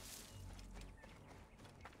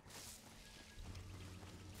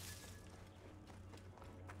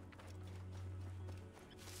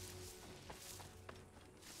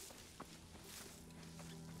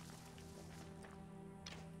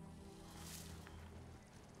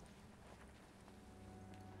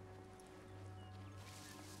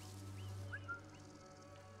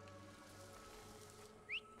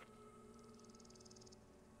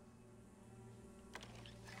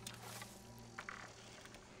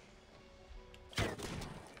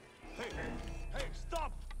 Hey,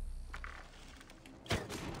 stop!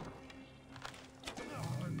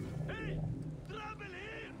 Hey, trouble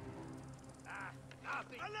here! Ah,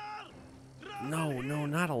 nothing. Alarm! No, no,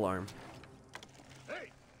 not alarm.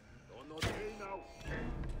 Hey, don't know the way now.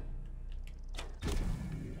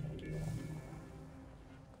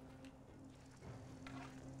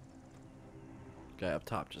 Guy up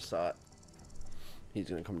top just saw it. He's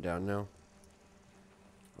gonna come down now.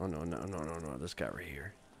 Oh no, no, no, no, no, this guy right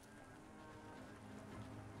here.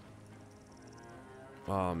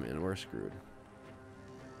 Oh man, we're screwed.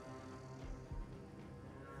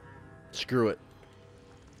 Screw it.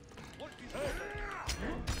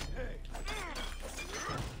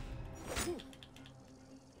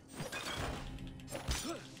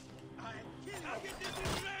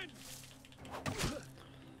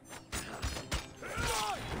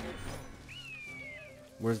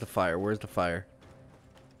 Where's the fire? Where's the fire?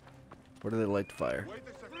 Where do they light the fire?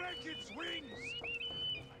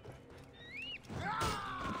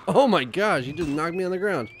 Oh my gosh, he just knocked me on the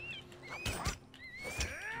ground.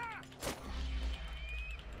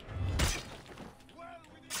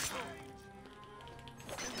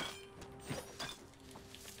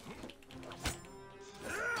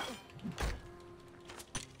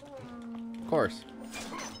 Of course.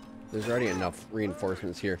 There's already enough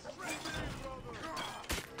reinforcements here.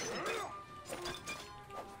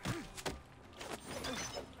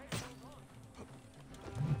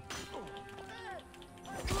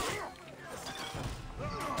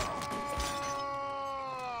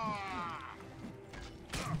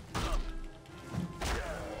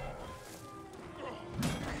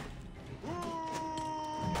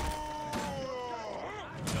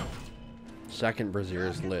 Second brazier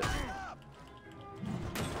is lit.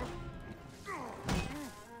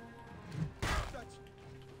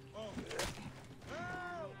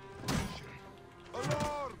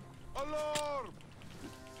 Alarm! Alarm!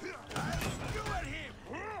 Skewer him!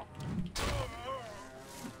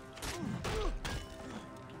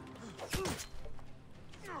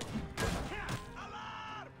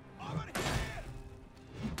 Alarm! Over here!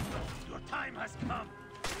 Your time has come.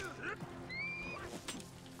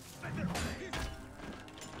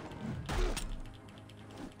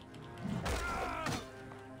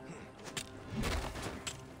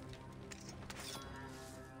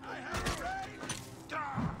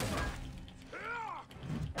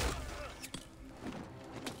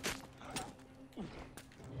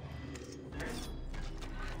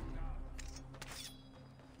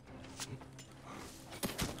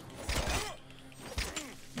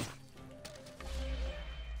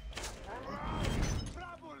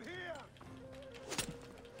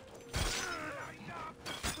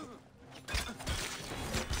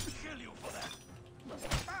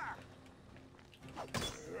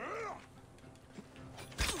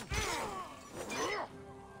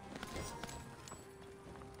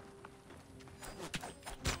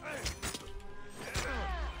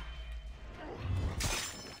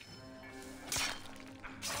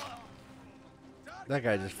 That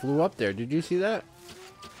guy just flew up there. Did you see that?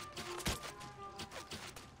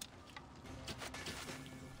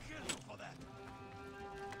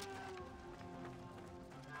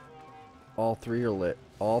 All three are lit.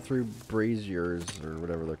 All three braziers, or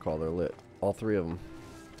whatever they're called, are lit. All three of them.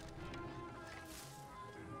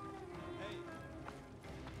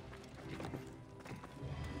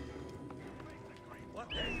 What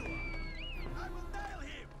there you are? I will nail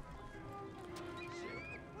him! Shit,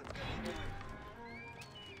 what's going on?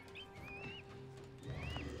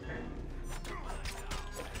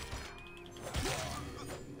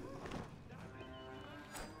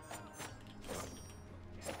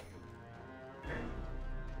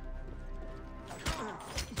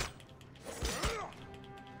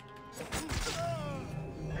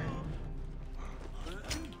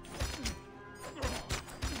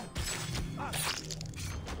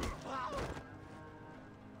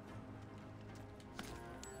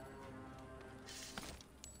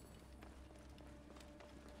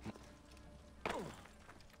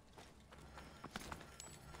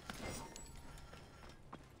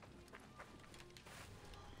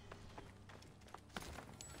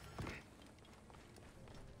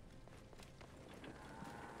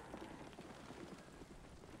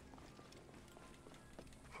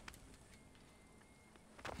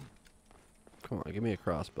 Oh, give me a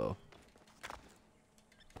crossbow.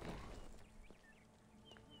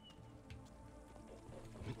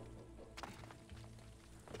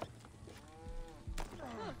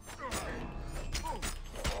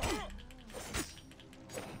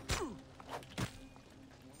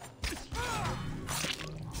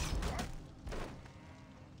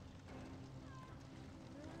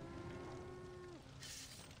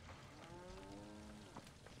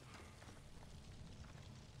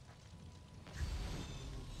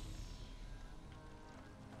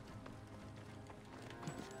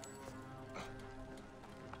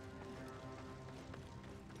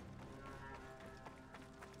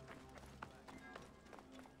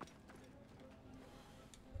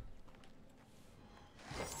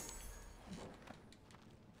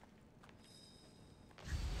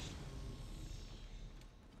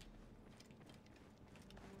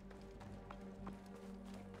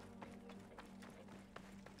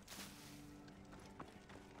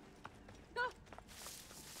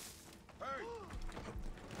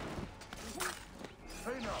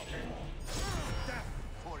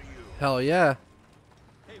 Hell yeah.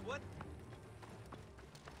 Hey, what?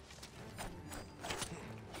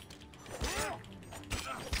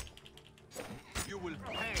 You will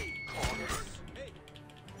pay, corners. Hey.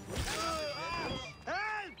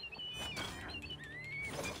 Help!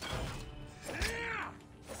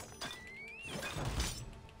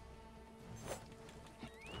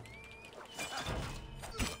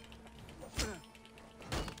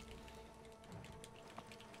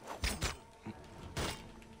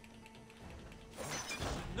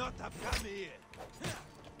 Not have come here.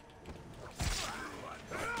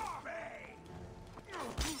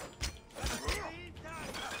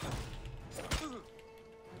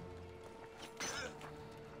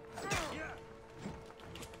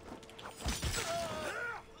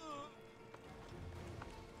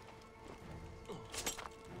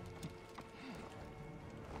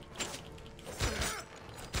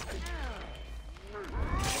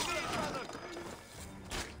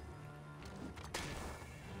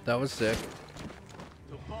 That was sick.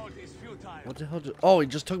 The bolt is futile. What the hell? Oh, he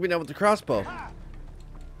just took me down with the crossbow.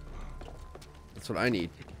 That's what I need.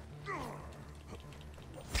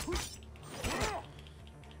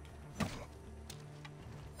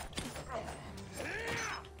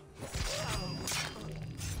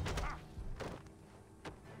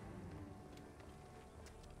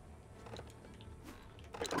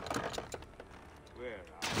 Where are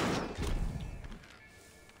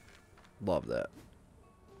Love that.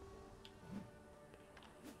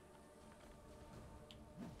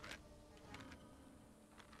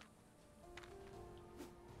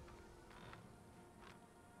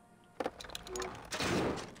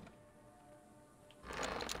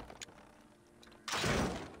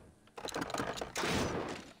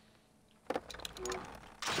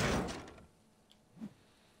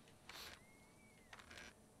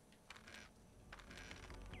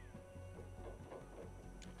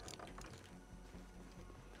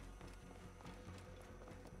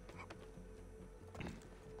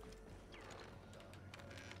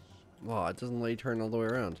 Wow, it doesn't let you turn all the way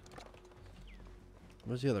around.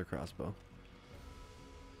 Where's the other crossbow?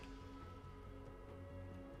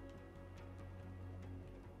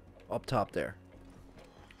 Up top there.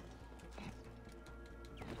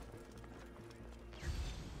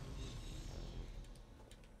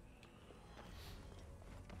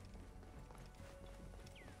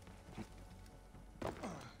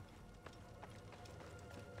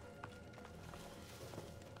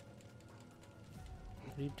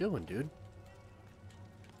 What are you doing, dude?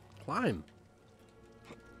 Climb.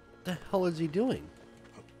 What the hell is he doing?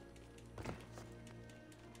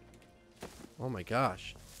 Oh my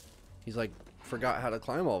gosh. He's like, forgot how to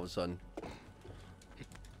climb all of a sudden.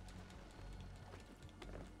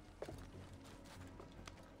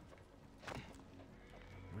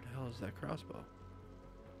 Where the hell is that crossbow?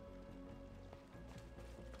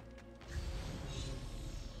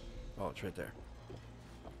 Oh, it's right there.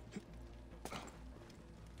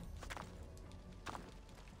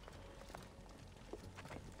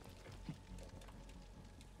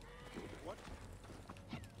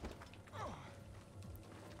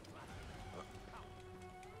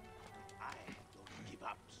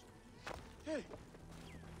 Hey!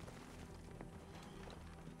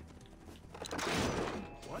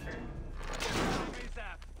 What? Is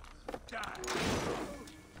that? Die!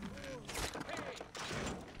 Hey!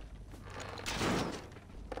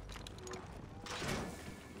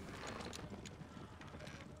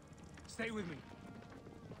 Stay with me.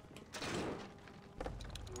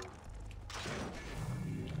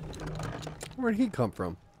 Where'd he come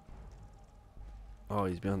from? Oh,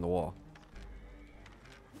 he's behind the wall.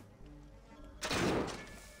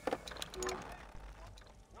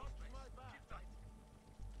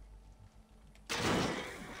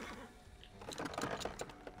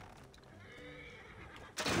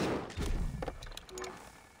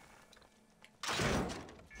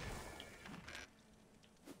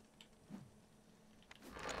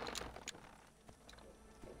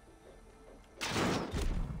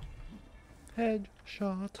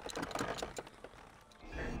 Headshot.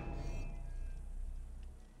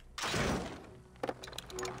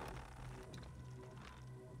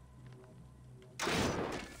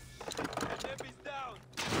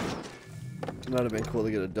 Might have been cool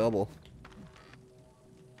to get a double.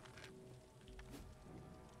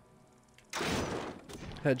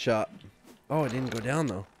 Headshot. Oh, it didn't go down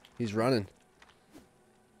though. He's running.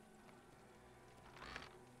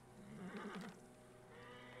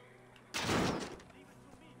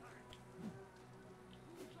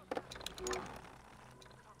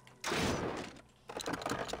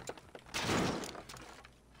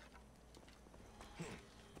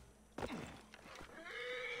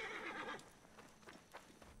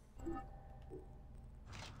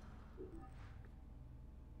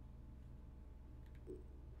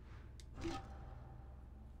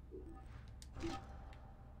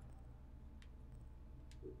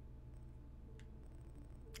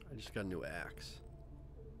 I just got a new axe.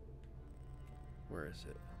 Where is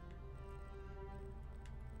it?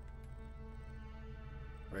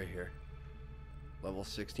 Right here. Level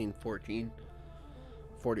 16, 14.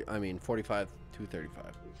 40, I mean 45,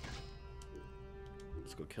 235.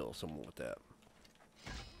 Let's go kill someone with that.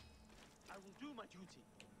 I will do my duty.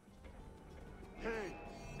 Hey!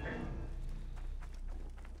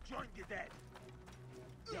 Join the dead.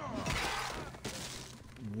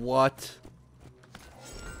 What?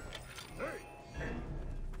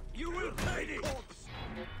 You will pay it!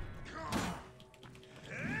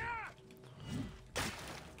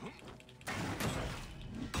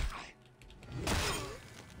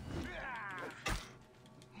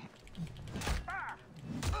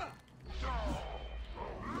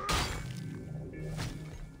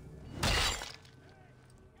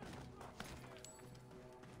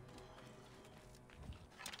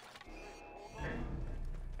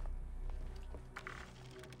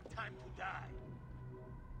 Time to die.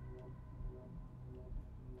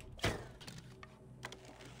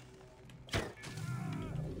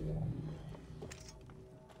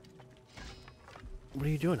 What are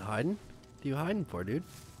you doing, hiding? What are you hiding for, dude?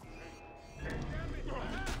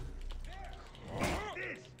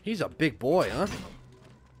 He's a big boy, huh?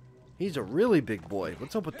 He's a really big boy.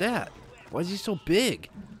 What's up with that? Why is he so big?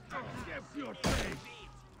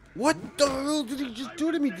 What the hell did he just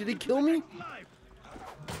do to me? Did he kill me?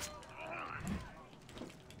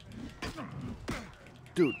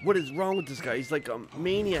 Dude, what is wrong with this guy? He's like a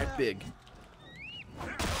maniac big.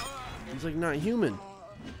 He's like not human.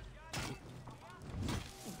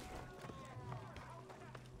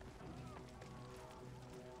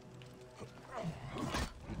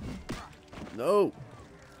 No.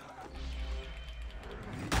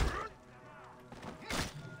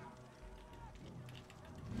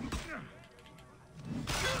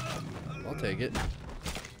 I'll take it.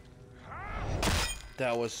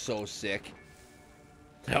 That was so sick.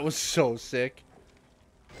 That was so sick.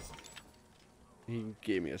 He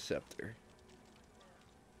gave me a scepter.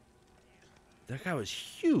 That guy was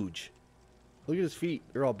huge. Look at his feet.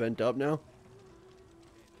 They're all bent up now.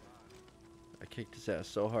 I kicked his ass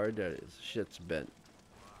so hard that his shit's bent.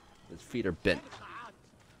 His feet are bent.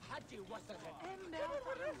 You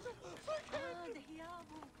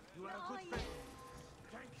are a good friend.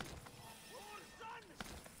 Thank you.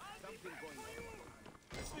 Something going on.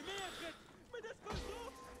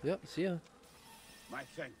 Yep, see ya. My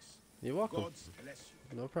thanks. You're welcome. God bless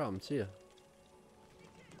you. No problem, see ya.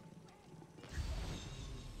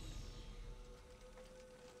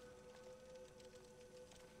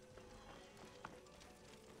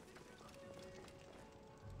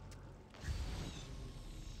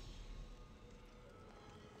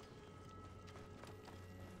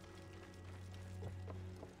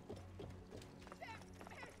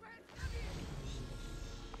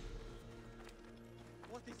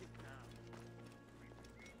 What is it now?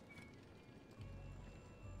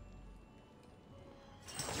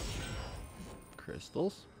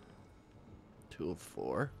 Crystals. 2 of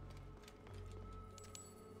 4.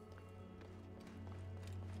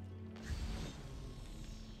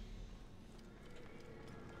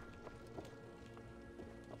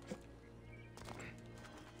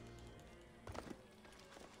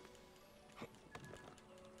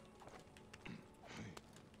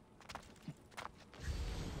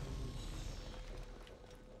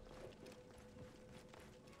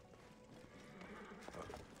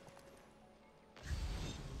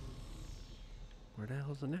 Where the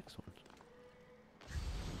hell's the next one?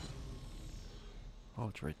 Oh,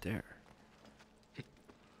 it's right there.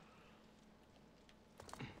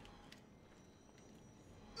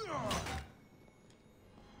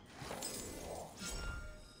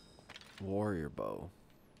 Warrior bow.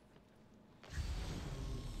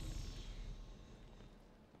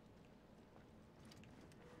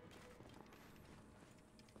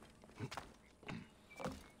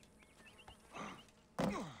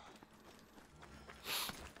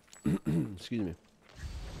 Excuse me.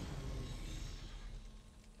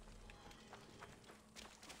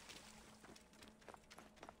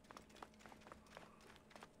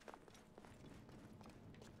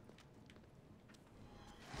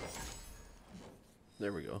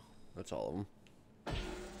 There we go. That's all of them.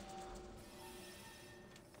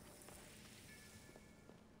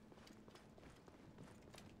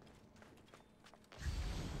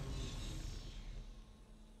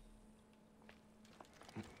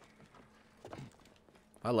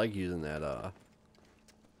 I like using that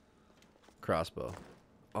crossbow.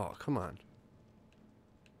 Oh, come on.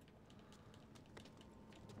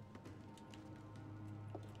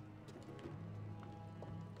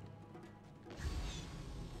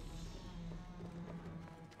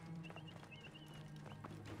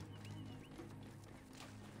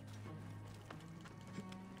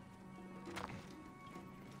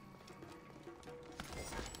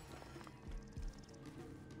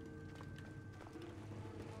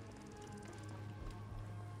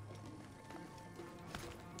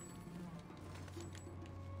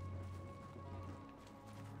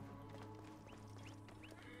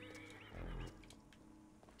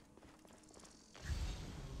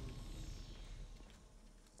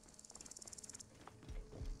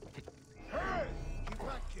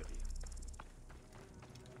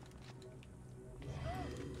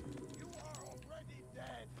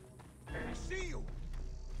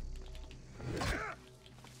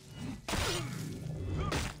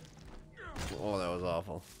 Oh, that was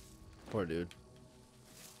awful. Poor dude.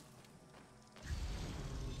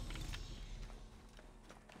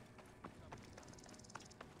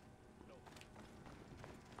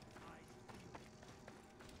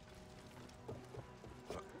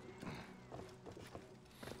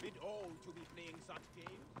 Bit old to be playing such games.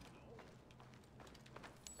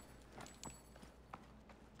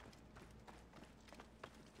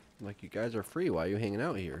 Like, you guys are free. Why are you hanging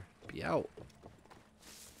out here? Be out.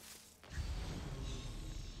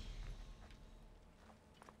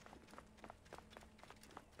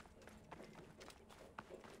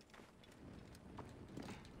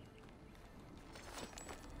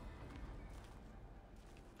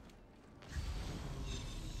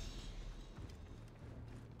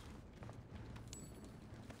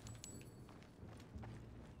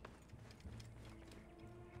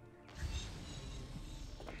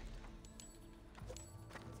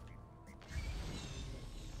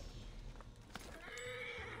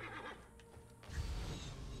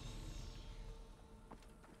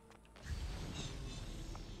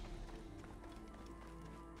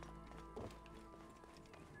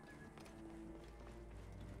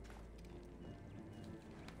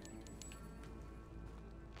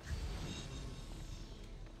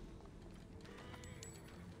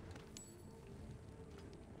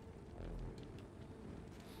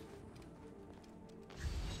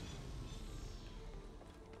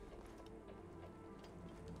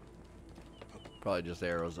 Probably just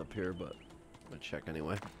arrows up here, but I'm gonna check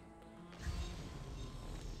anyway.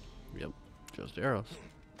 Yep, just arrows.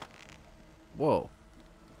 Whoa,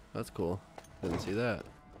 that's cool. Didn't see that.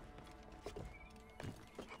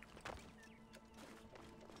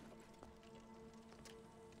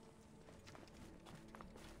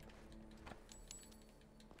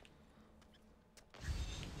 I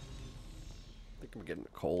think I'm getting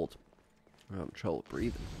a cold. I'm having trouble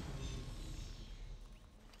breathing.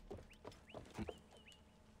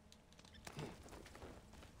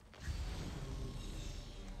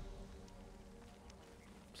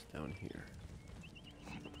 Down here.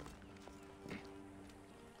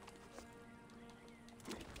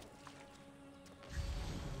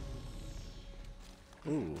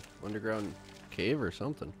 Ooh, underground cave or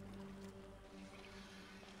something.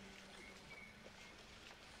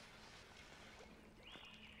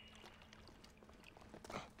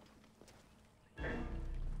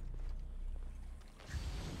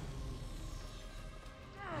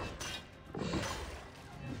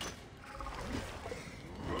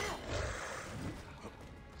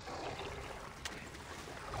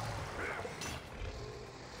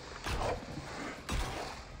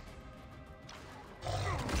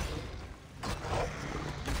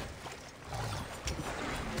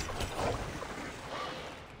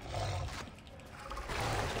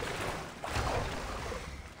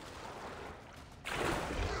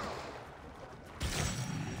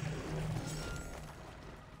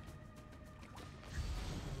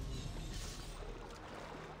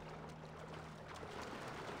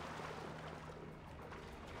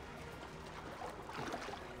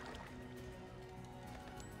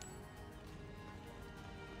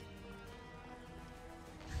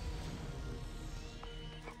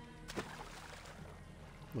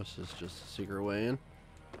 What's this, just a secret way in?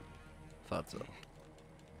 Thought so.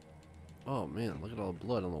 Oh man, look at all the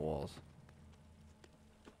blood on the walls.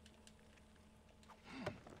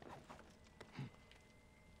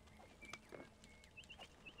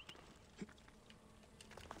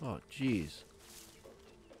 Oh jeez.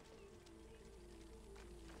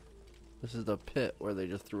 This is the pit where they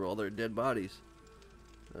just threw all their dead bodies.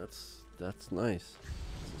 That's nice.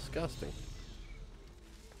 It's disgusting.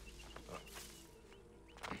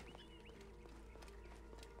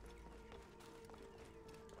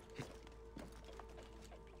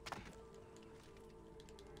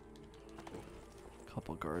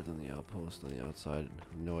 Couple guards on the outpost on the outside.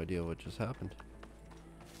 No idea what just happened.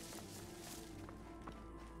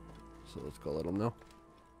 So let's go let them know.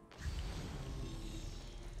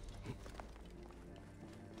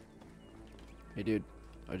 Hey dude,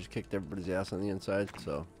 I just kicked everybody's ass on the inside,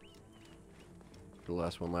 so you're the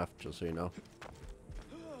last one left, just so you know.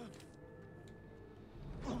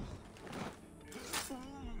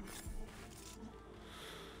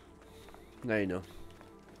 Now you know.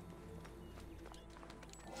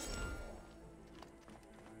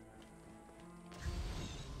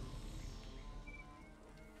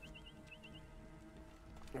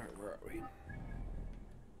 Alright, where are we?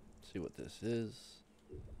 See what this is.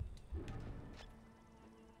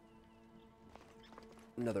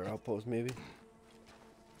 Another outpost, maybe?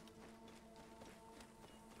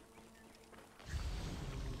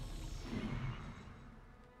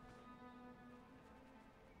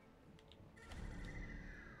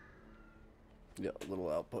 Yeah, a little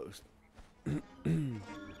outpost.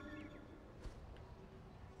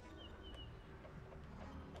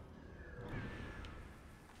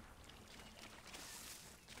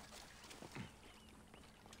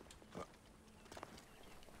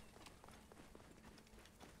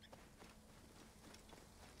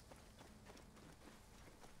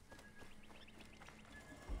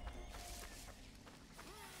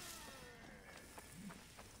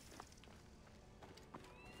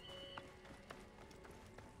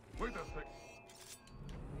 Wait a sec.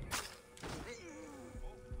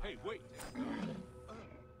 Hey, wait.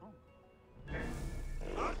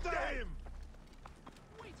 After him!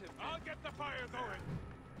 Wait a minute. I'll get the fire going.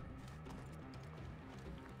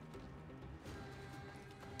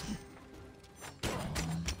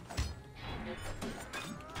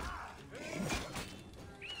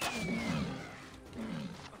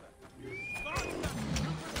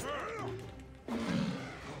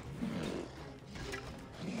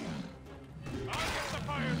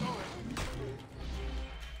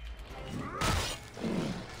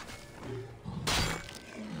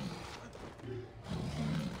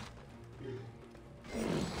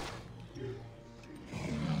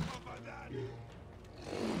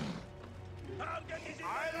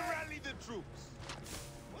 I'll rally the troops.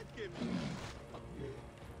 What gave me?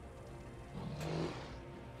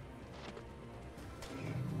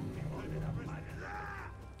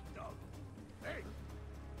 Hey!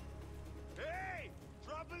 Hey!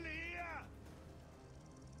 Trouble here!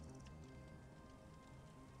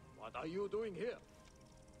 What are you doing here?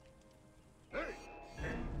 Hey!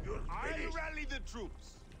 You're I'll rally the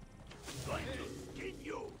troops. Going to skin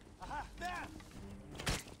you. Aha! There!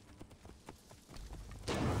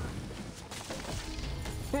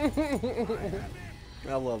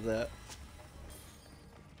 I love that.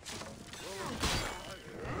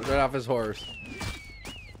 Right off his horse.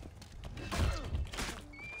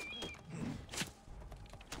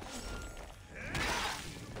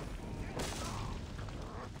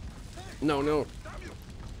 No, no.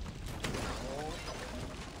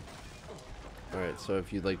 Alright, so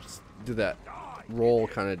if you like do that roll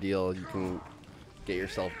kind of deal, you can get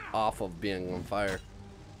yourself off of being on fire.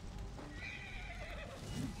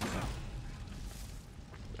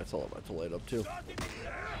 That's all about to light up too.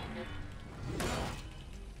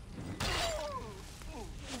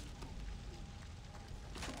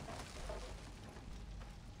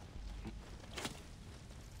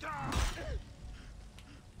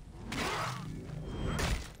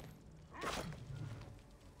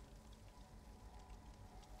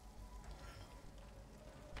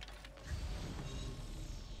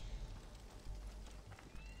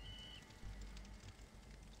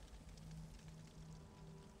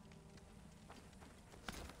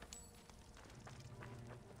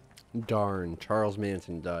 Darn, Charles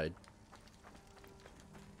Manson died.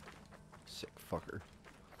 Sick fucker.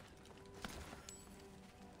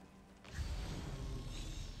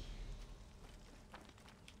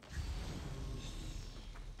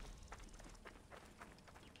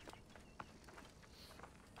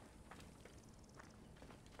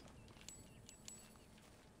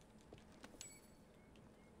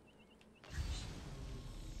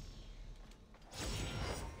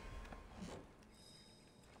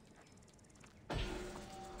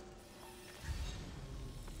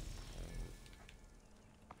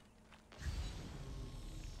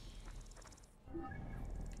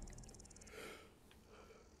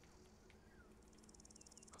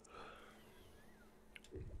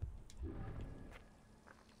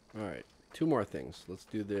 2 more things. Let's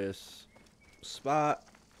do this spot,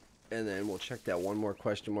 and then we'll check that one more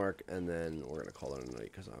question mark, and then we're gonna call it a night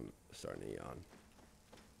because I'm starting to yawn.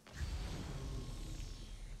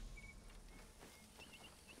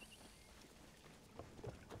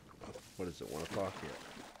 What is it, 1 o'clock? Yeah.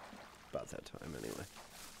 About that time, anyway.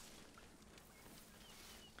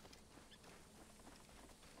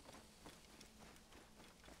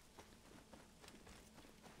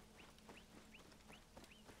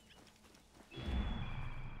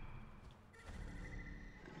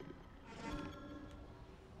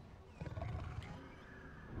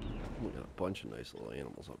 We got a bunch of nice little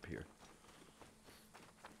animals up here.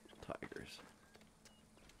 Tigers.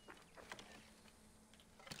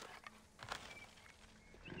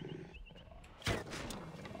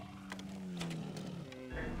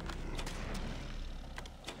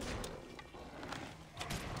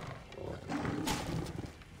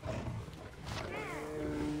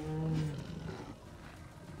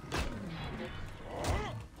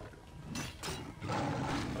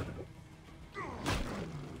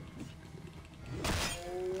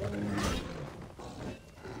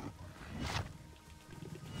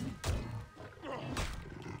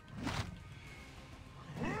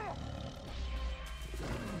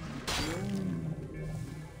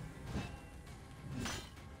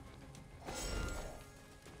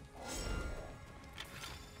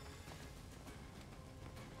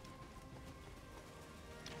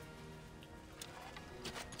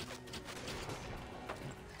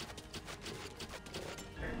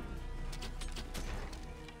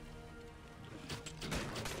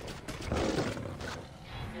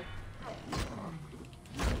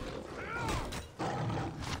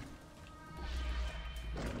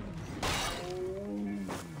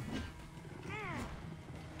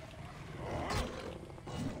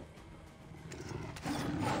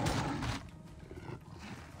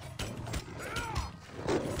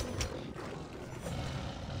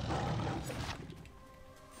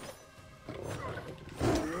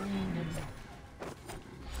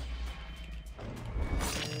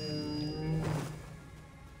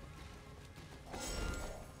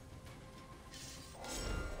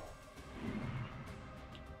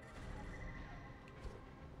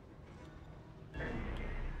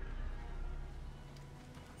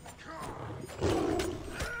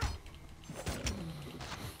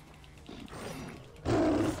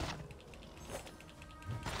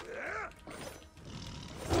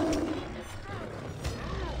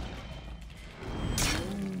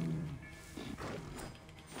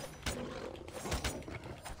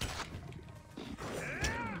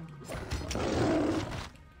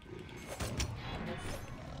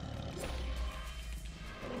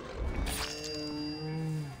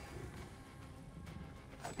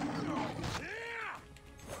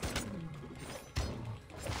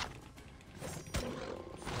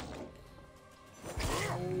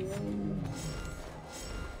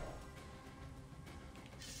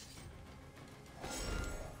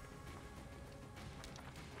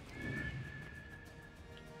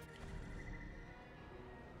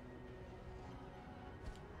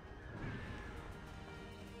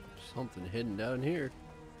 Something hidden down here.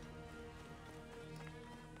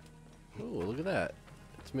 Oh, look at that.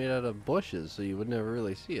 It's made out of bushes, so you would never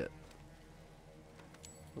really see it.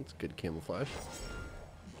 That's good camouflage.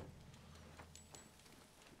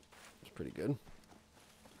 It's pretty good.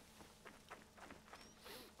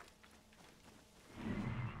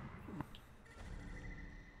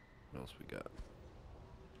 What else we got?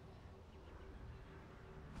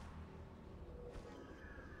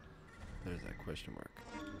 There's that question mark.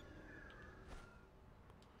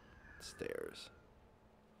 Stairs.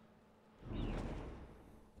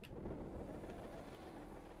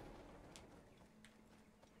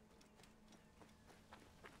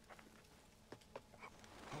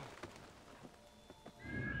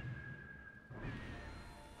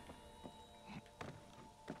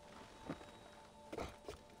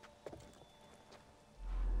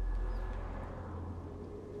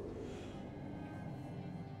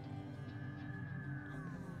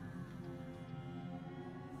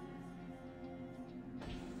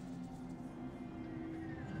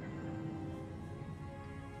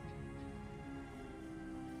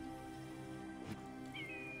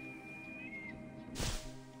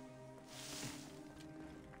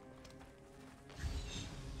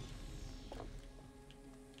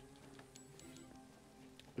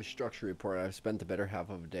 Structure report. I've spent the better half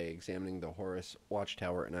of a day examining the Horus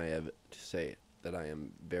Watchtower, and I have to say that I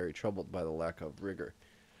am very troubled by the lack of rigor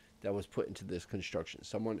that was put into this construction.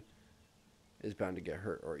 Someone is bound to get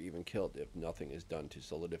hurt or even killed if nothing is done to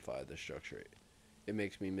solidify the structure. It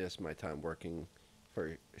makes me miss my time working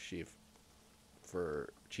for Chief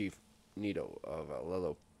for Chief Nito of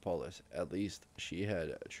Lillopolis. At least she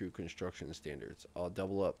had true construction standards. I'll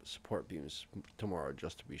double up support beams tomorrow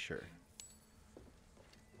just to be sure.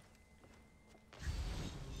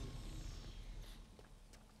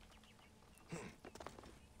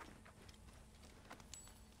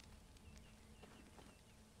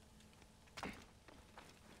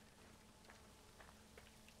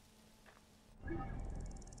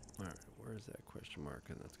 Alright, where's that question mark?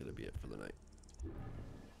 And that's going to be it for the night.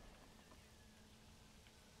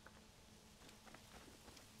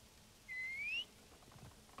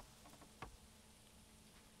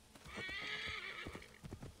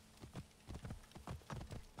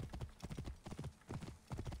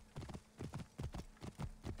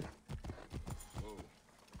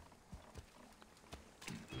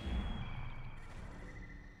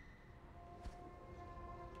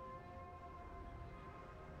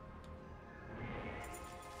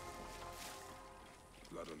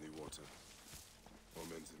 Blood on the water.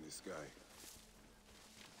 Omens in the sky.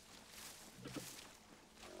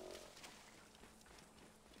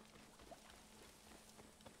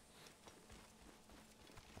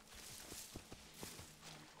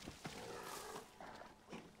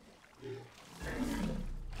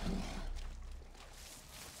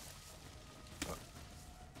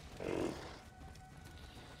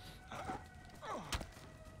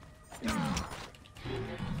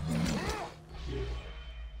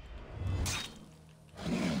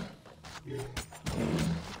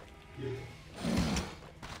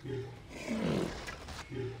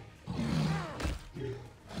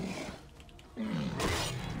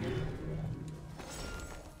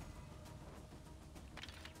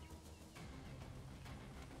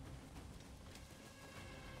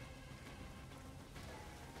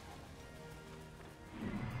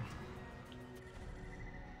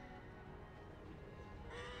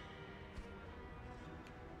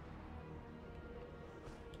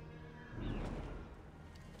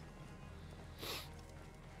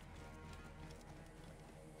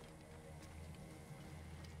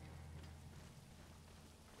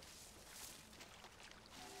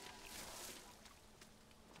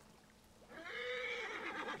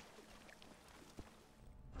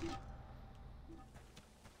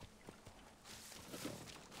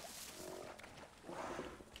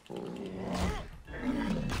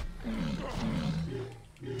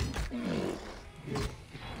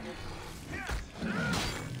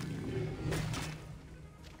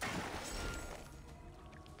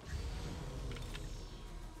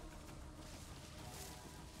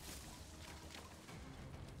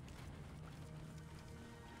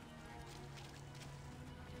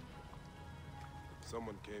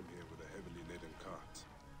 Someone came here with a heavily laden cart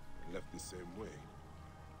and left the same way,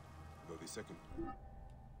 though the second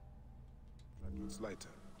was lighter.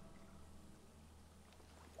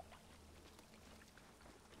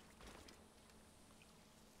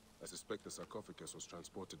 I suspect the sarcophagus was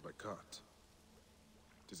transported by cart.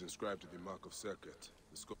 It is inscribed with the mark of circuit,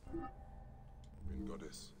 the scorpion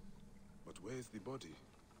goddess. But where is the body?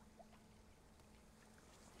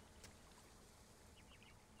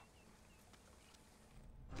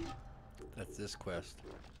 That's this quest.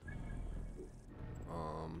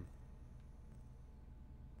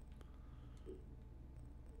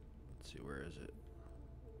 Let's see, where is it?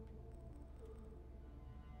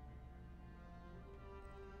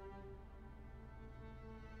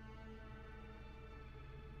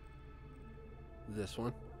 This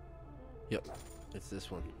one? Yep, it's this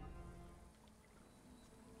one.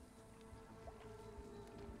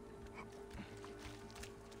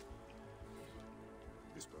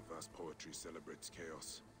 This perverse poetry celebrates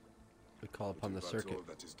chaos. We call upon the circuit. All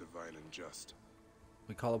that is divine and just.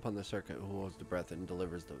 We call upon the circuit who holds the breath and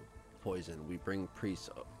delivers the poison. We bring priests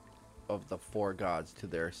of the four gods to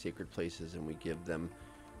their sacred places, and we give them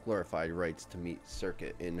glorified rights to meet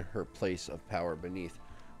circuit in her place of power beneath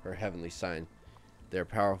her heavenly sign. Their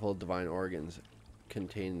powerful divine organs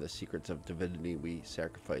contain the secrets of divinity. We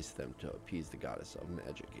sacrifice them to appease the goddess of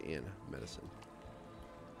magic and medicine.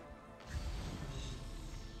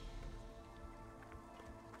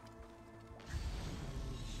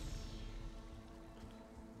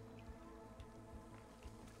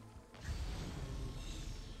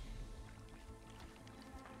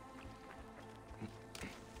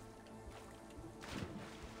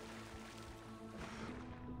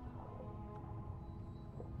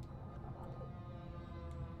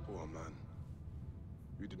 Poor man.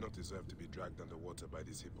 You did not deserve to be dragged underwater by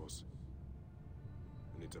these hippos.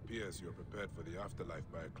 And it appears you are prepared for the afterlife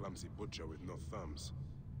by a clumsy butcher with no thumbs.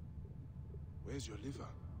 Where's your liver?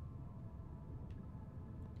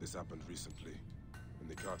 This happened recently. And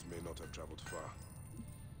the cart may not have traveled far.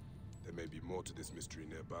 There may be more to this mystery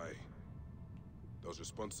nearby. Those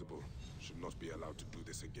responsible should not be allowed to do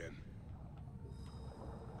this again.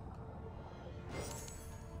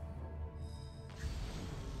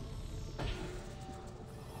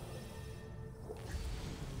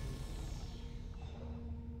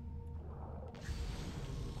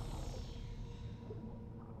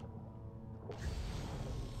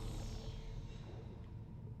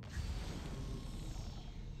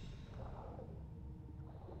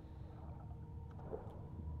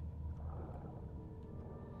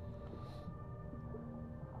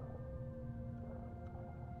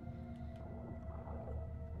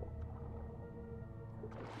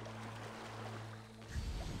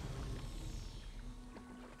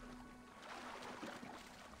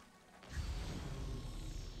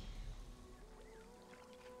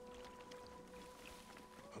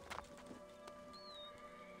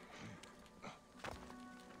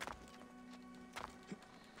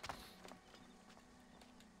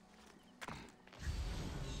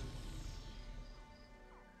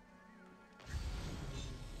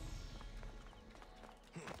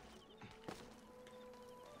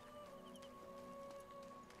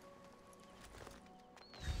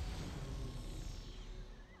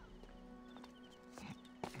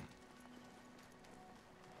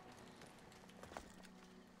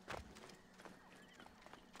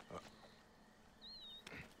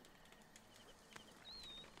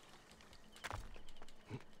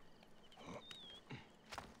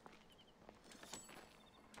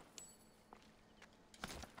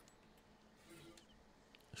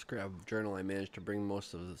 Scrap journal. I managed to bring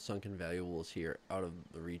most of the sunken valuables here out of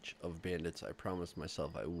the reach of bandits. I promised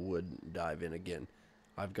myself I wouldn't dive in again.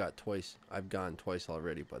 I've gone twice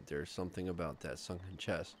already, but there's something about that sunken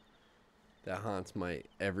chest that haunts my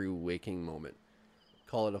every waking moment.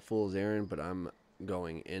 Call it a fool's errand, but I'm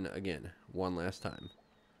going in again. One last time.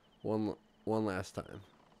 One last time.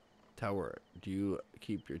 Tower, do you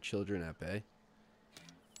keep your children at bay?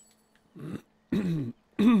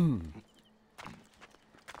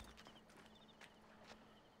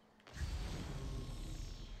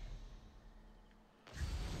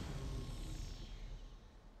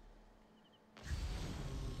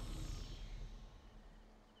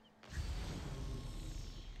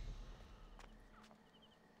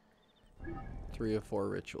 3 of 4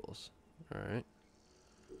 rituals. Alright.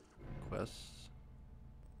 Quests.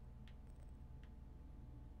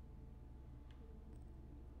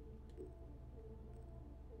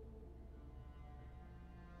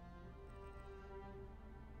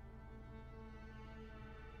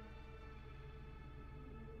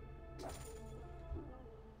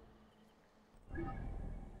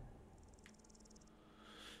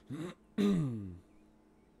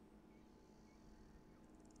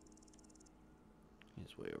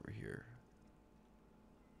 He's way over here.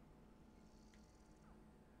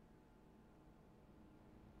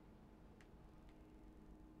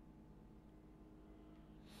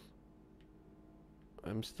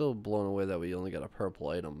 I'm still blown away that we only got a purple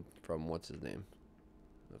item from what's his name.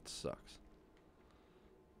 That sucks.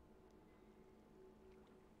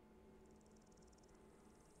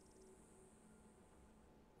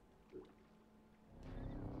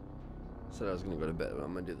 Said I was gonna go to bed, but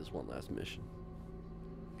I'm gonna do this one last mission.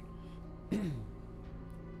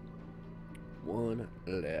 One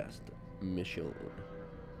last mission.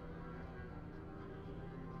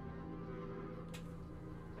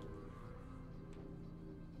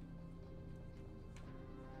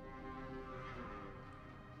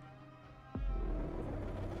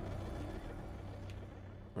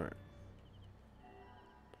 Alright.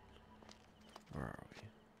 Where are we?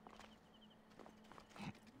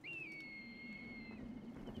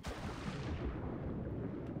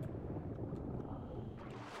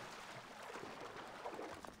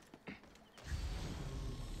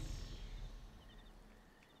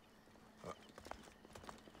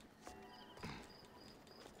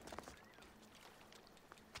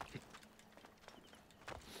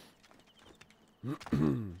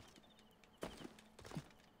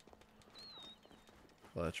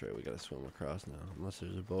 Well, that's right. We gotta swim across now. Unless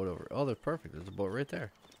there's a boat over. Oh, they're perfect. There's a boat right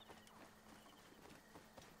there.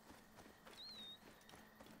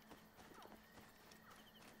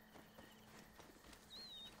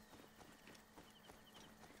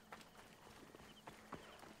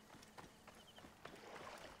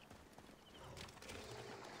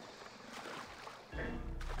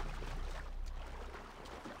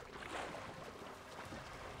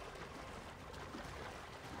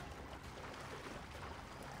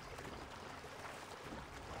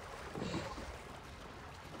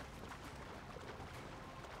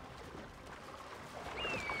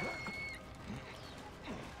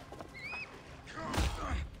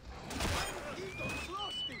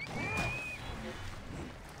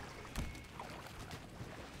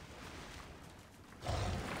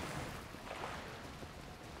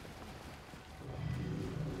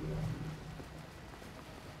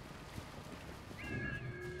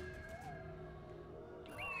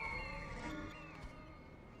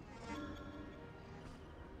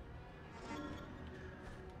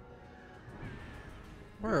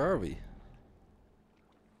 Where are we?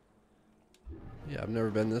 Yeah, I've never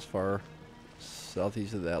been this far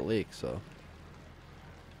southeast of that lake, so.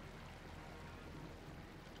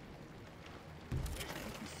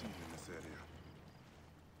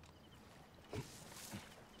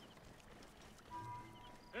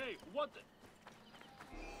 Hey, what the?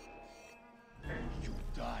 You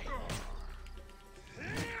die.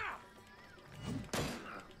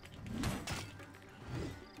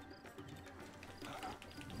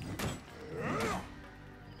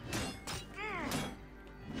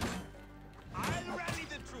 I'll rally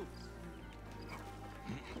the troops.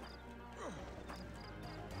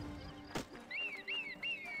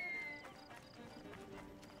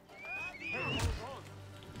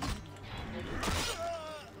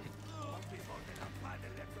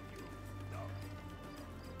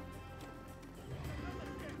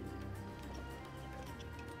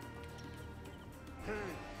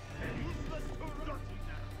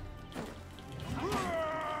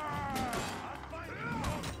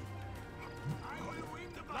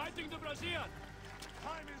 Lighting the Brazilian!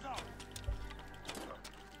 Time is up.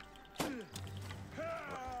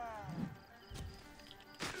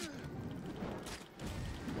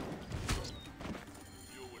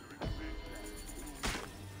 You will regret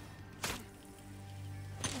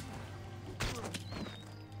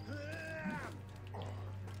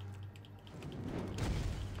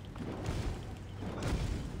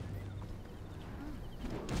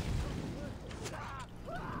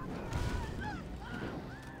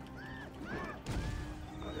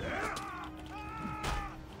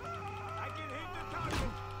I can hit the target.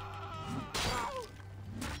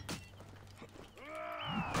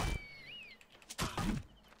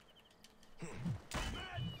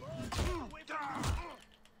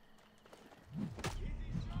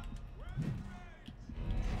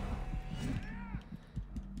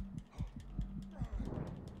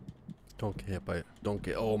 Don't get hit by it. Don't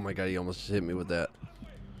get. Oh my god, he almost hit me with that.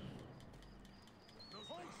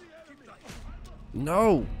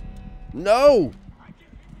 No! No!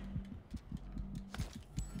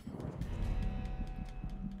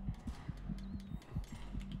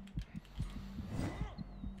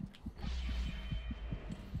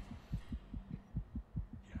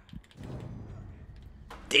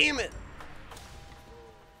 Damn it!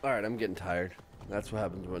 Alright, I'm getting tired. That's what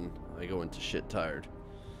happens when I go into shit tired.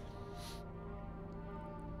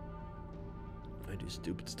 I do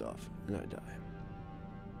stupid stuff and I die.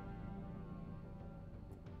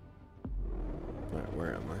 Alright,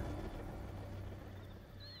 where am I?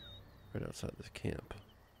 Right outside this camp.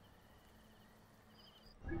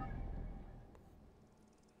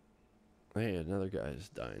 Hey, another guy's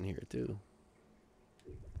dying here too.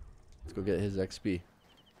 Let's go get his XP.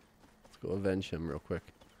 Let's go avenge him real quick.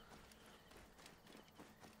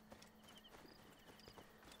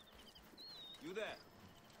 You there?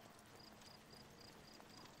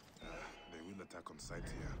 They will attack on sight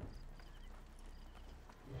here.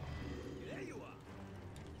 There you are.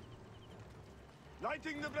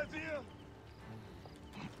 lighting the brazier.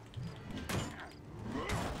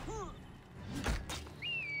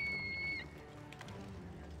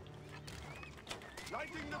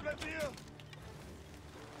 Lighting the brazier.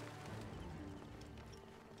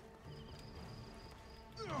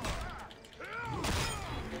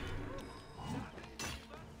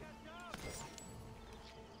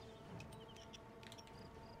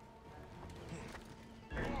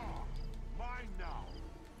 Mine now.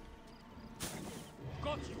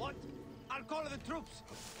 Got you. What? I'll call the troops.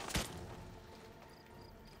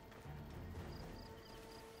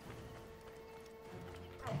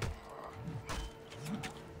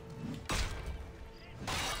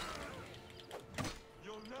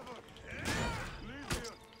 You'll never leave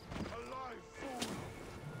here alive, fool.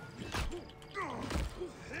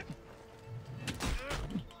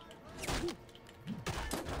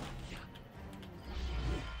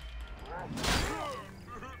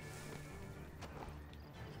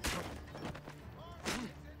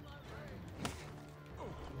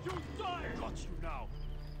 You die. Got you now.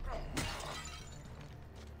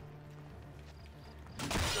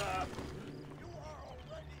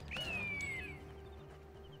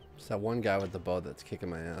 It's that one guy with the bow that's kicking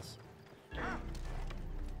my ass.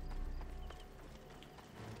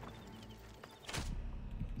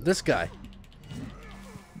 This guy.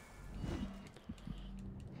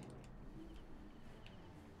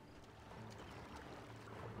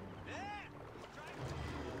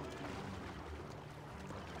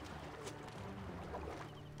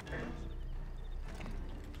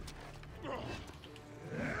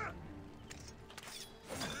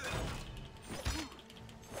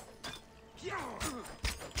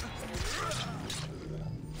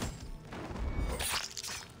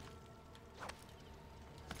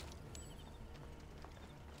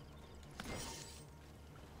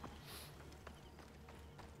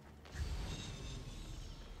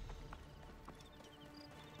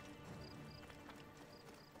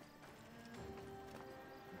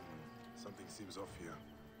 Something seems off here.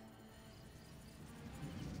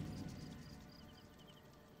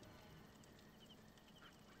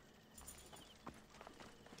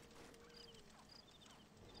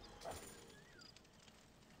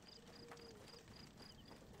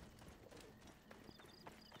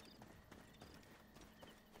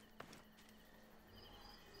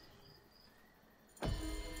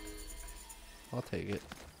 I'll take it.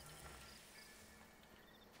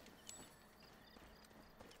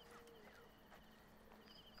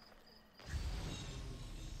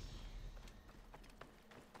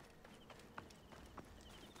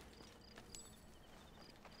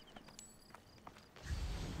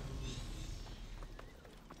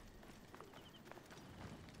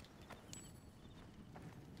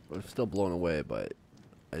 I'm still blown away, but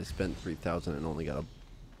I spent 3,000 and only got a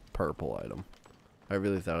purple item. I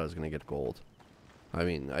really thought I was gonna get gold. I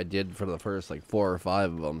mean, I did for the first like 4 or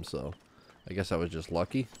 5 of them, so I guess I was just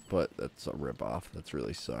lucky, but that's a ripoff. That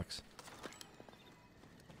really sucks.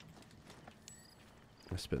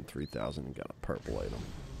 I spent 3,000 and got a purple item.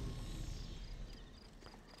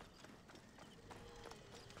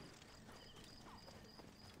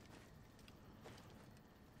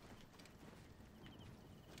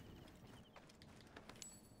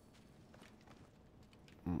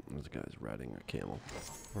 This guy's riding a camel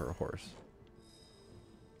or a horse.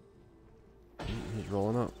 He's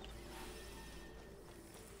rolling up.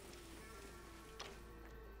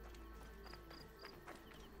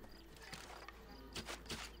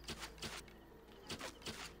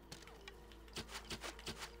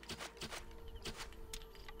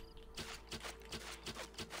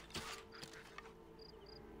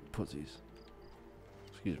 Pussies.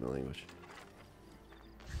 Excuse my language.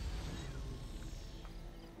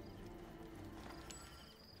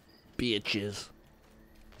 Bitches.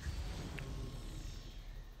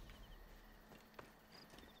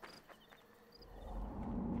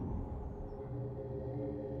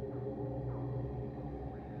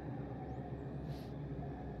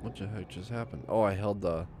 What the heck just happened? Oh, I held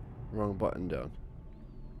the wrong button down.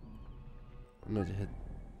 I meant to hit,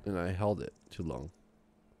 and I held it too long.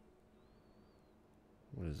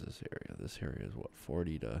 What is this area? This area is what,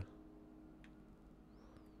 40 to...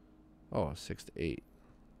 Oh, 6 to 8.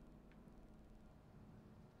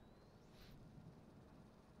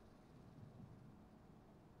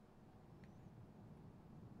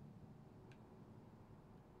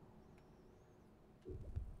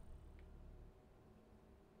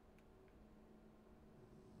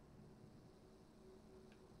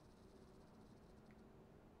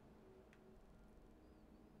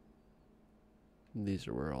 These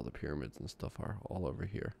are where all the pyramids and stuff are, all over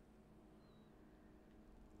here.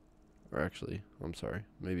 Or actually, I'm sorry,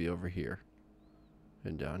 maybe over here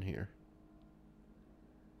and down here.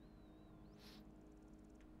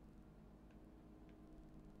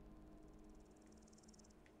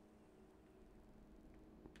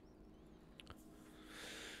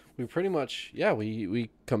 We pretty much, yeah,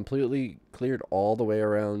 we completely cleared all the way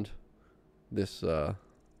around this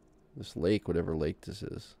this lake, whatever lake this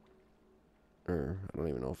is. Or I don't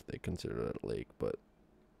even know if they consider it a lake, but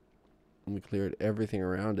we cleared everything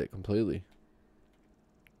around it completely.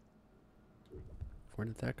 Where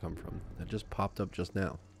did that come from? That just popped up just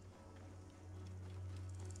now.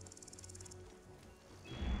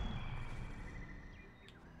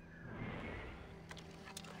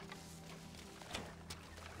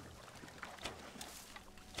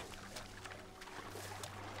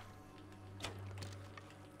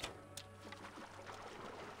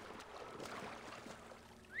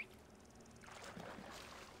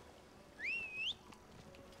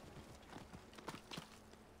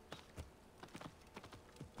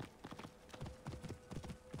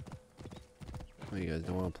 Oh, you guys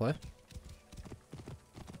don't want to play?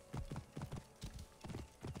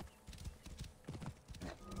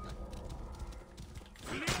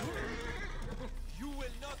 You will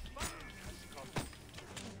not find us.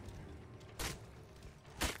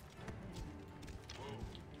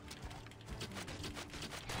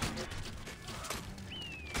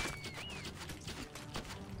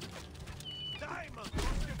 Diamond,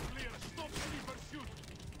 get clear. Stop any pursuit.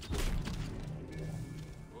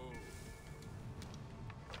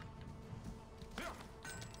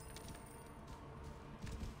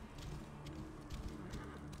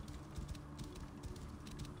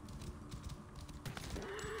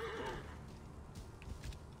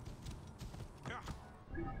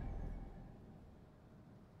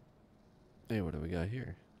 Hey, what do we got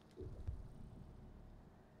here?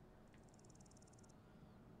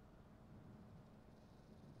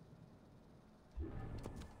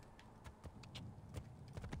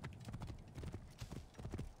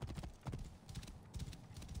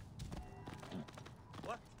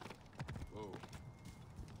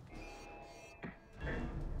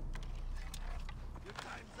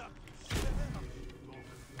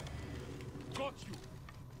 got you.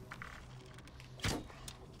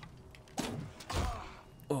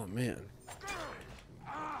 Oh man.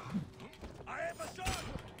 I have a shot.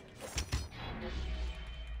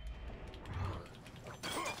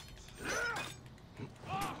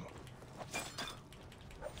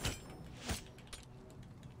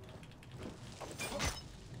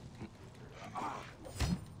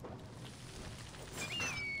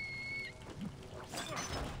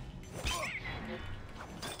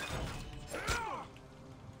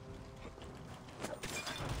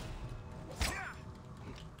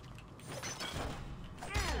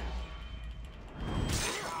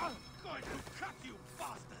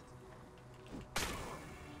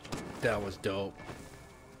 That was dope.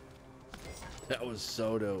 That was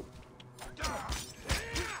so dope.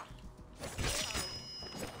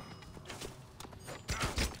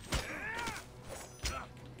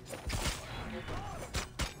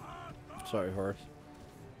 Sorry, horse.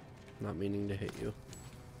 Not meaning to hit you.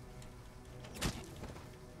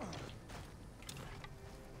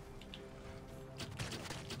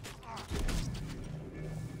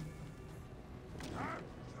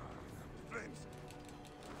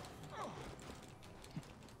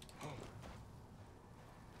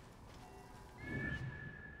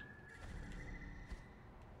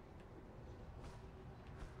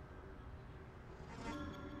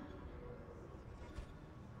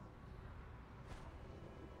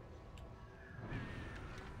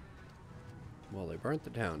 Well, they burnt the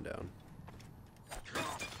town down.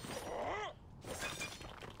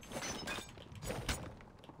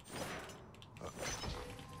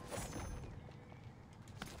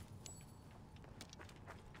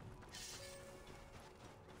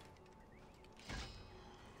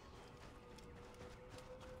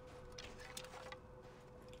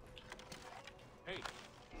 Hey.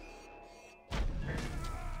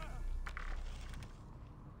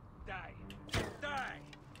 Die. Die.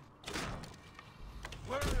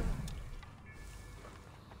 Where?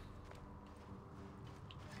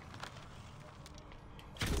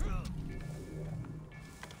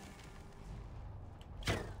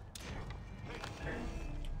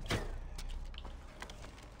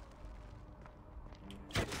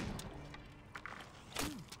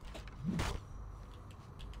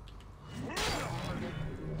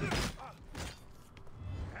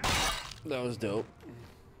 That was dope.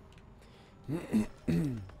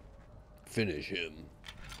 Finish him.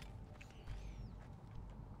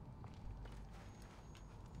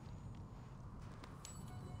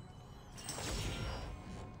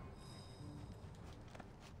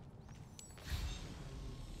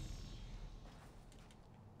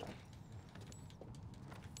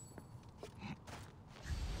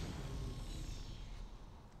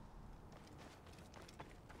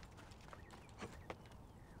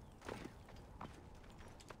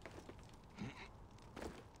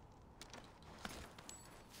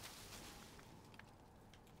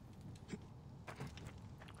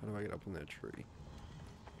 How do I get up in that tree?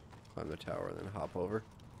 Climb the tower and then hop over.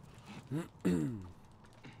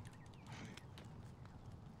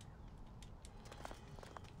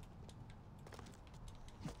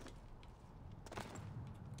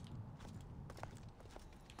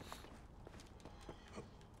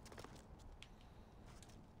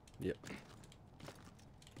 Yep.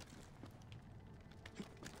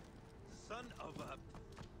 Son of a...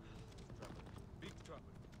 Big trouble.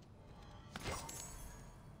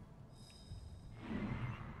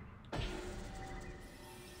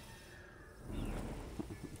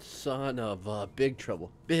 Son of a big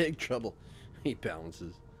trouble. Big trouble. He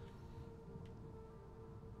bounces.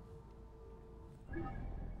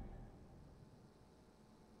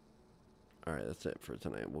 Alright, that's it for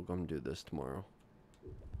tonight. We'll come do this tomorrow.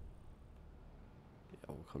 Yeah,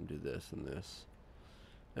 we'll come do this and this.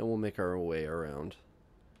 And we'll make our way around.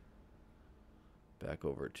 Back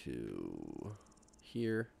over to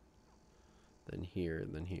here. Then here,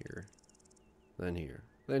 then here. Then here.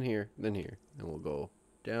 Then here, then here. And we'll go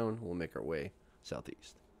down. We'll make our way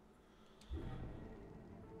southeast.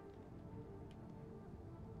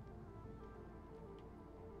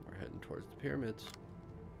 We're heading towards the pyramids.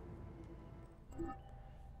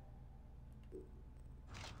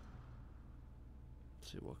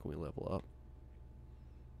 Let's see, what can we level up?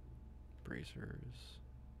 Bracers.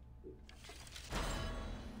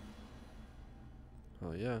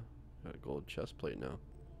 Oh yeah, got a gold chest plate now.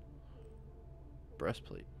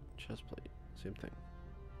 Breastplate, chest plate, same thing.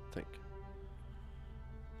 I think.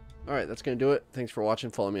 Alright, that's gonna do it. Thanks for watching.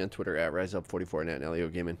 Follow me on Twitter at RiseUp44 and at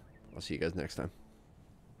Nalyo Gaming. I'll see you guys next time.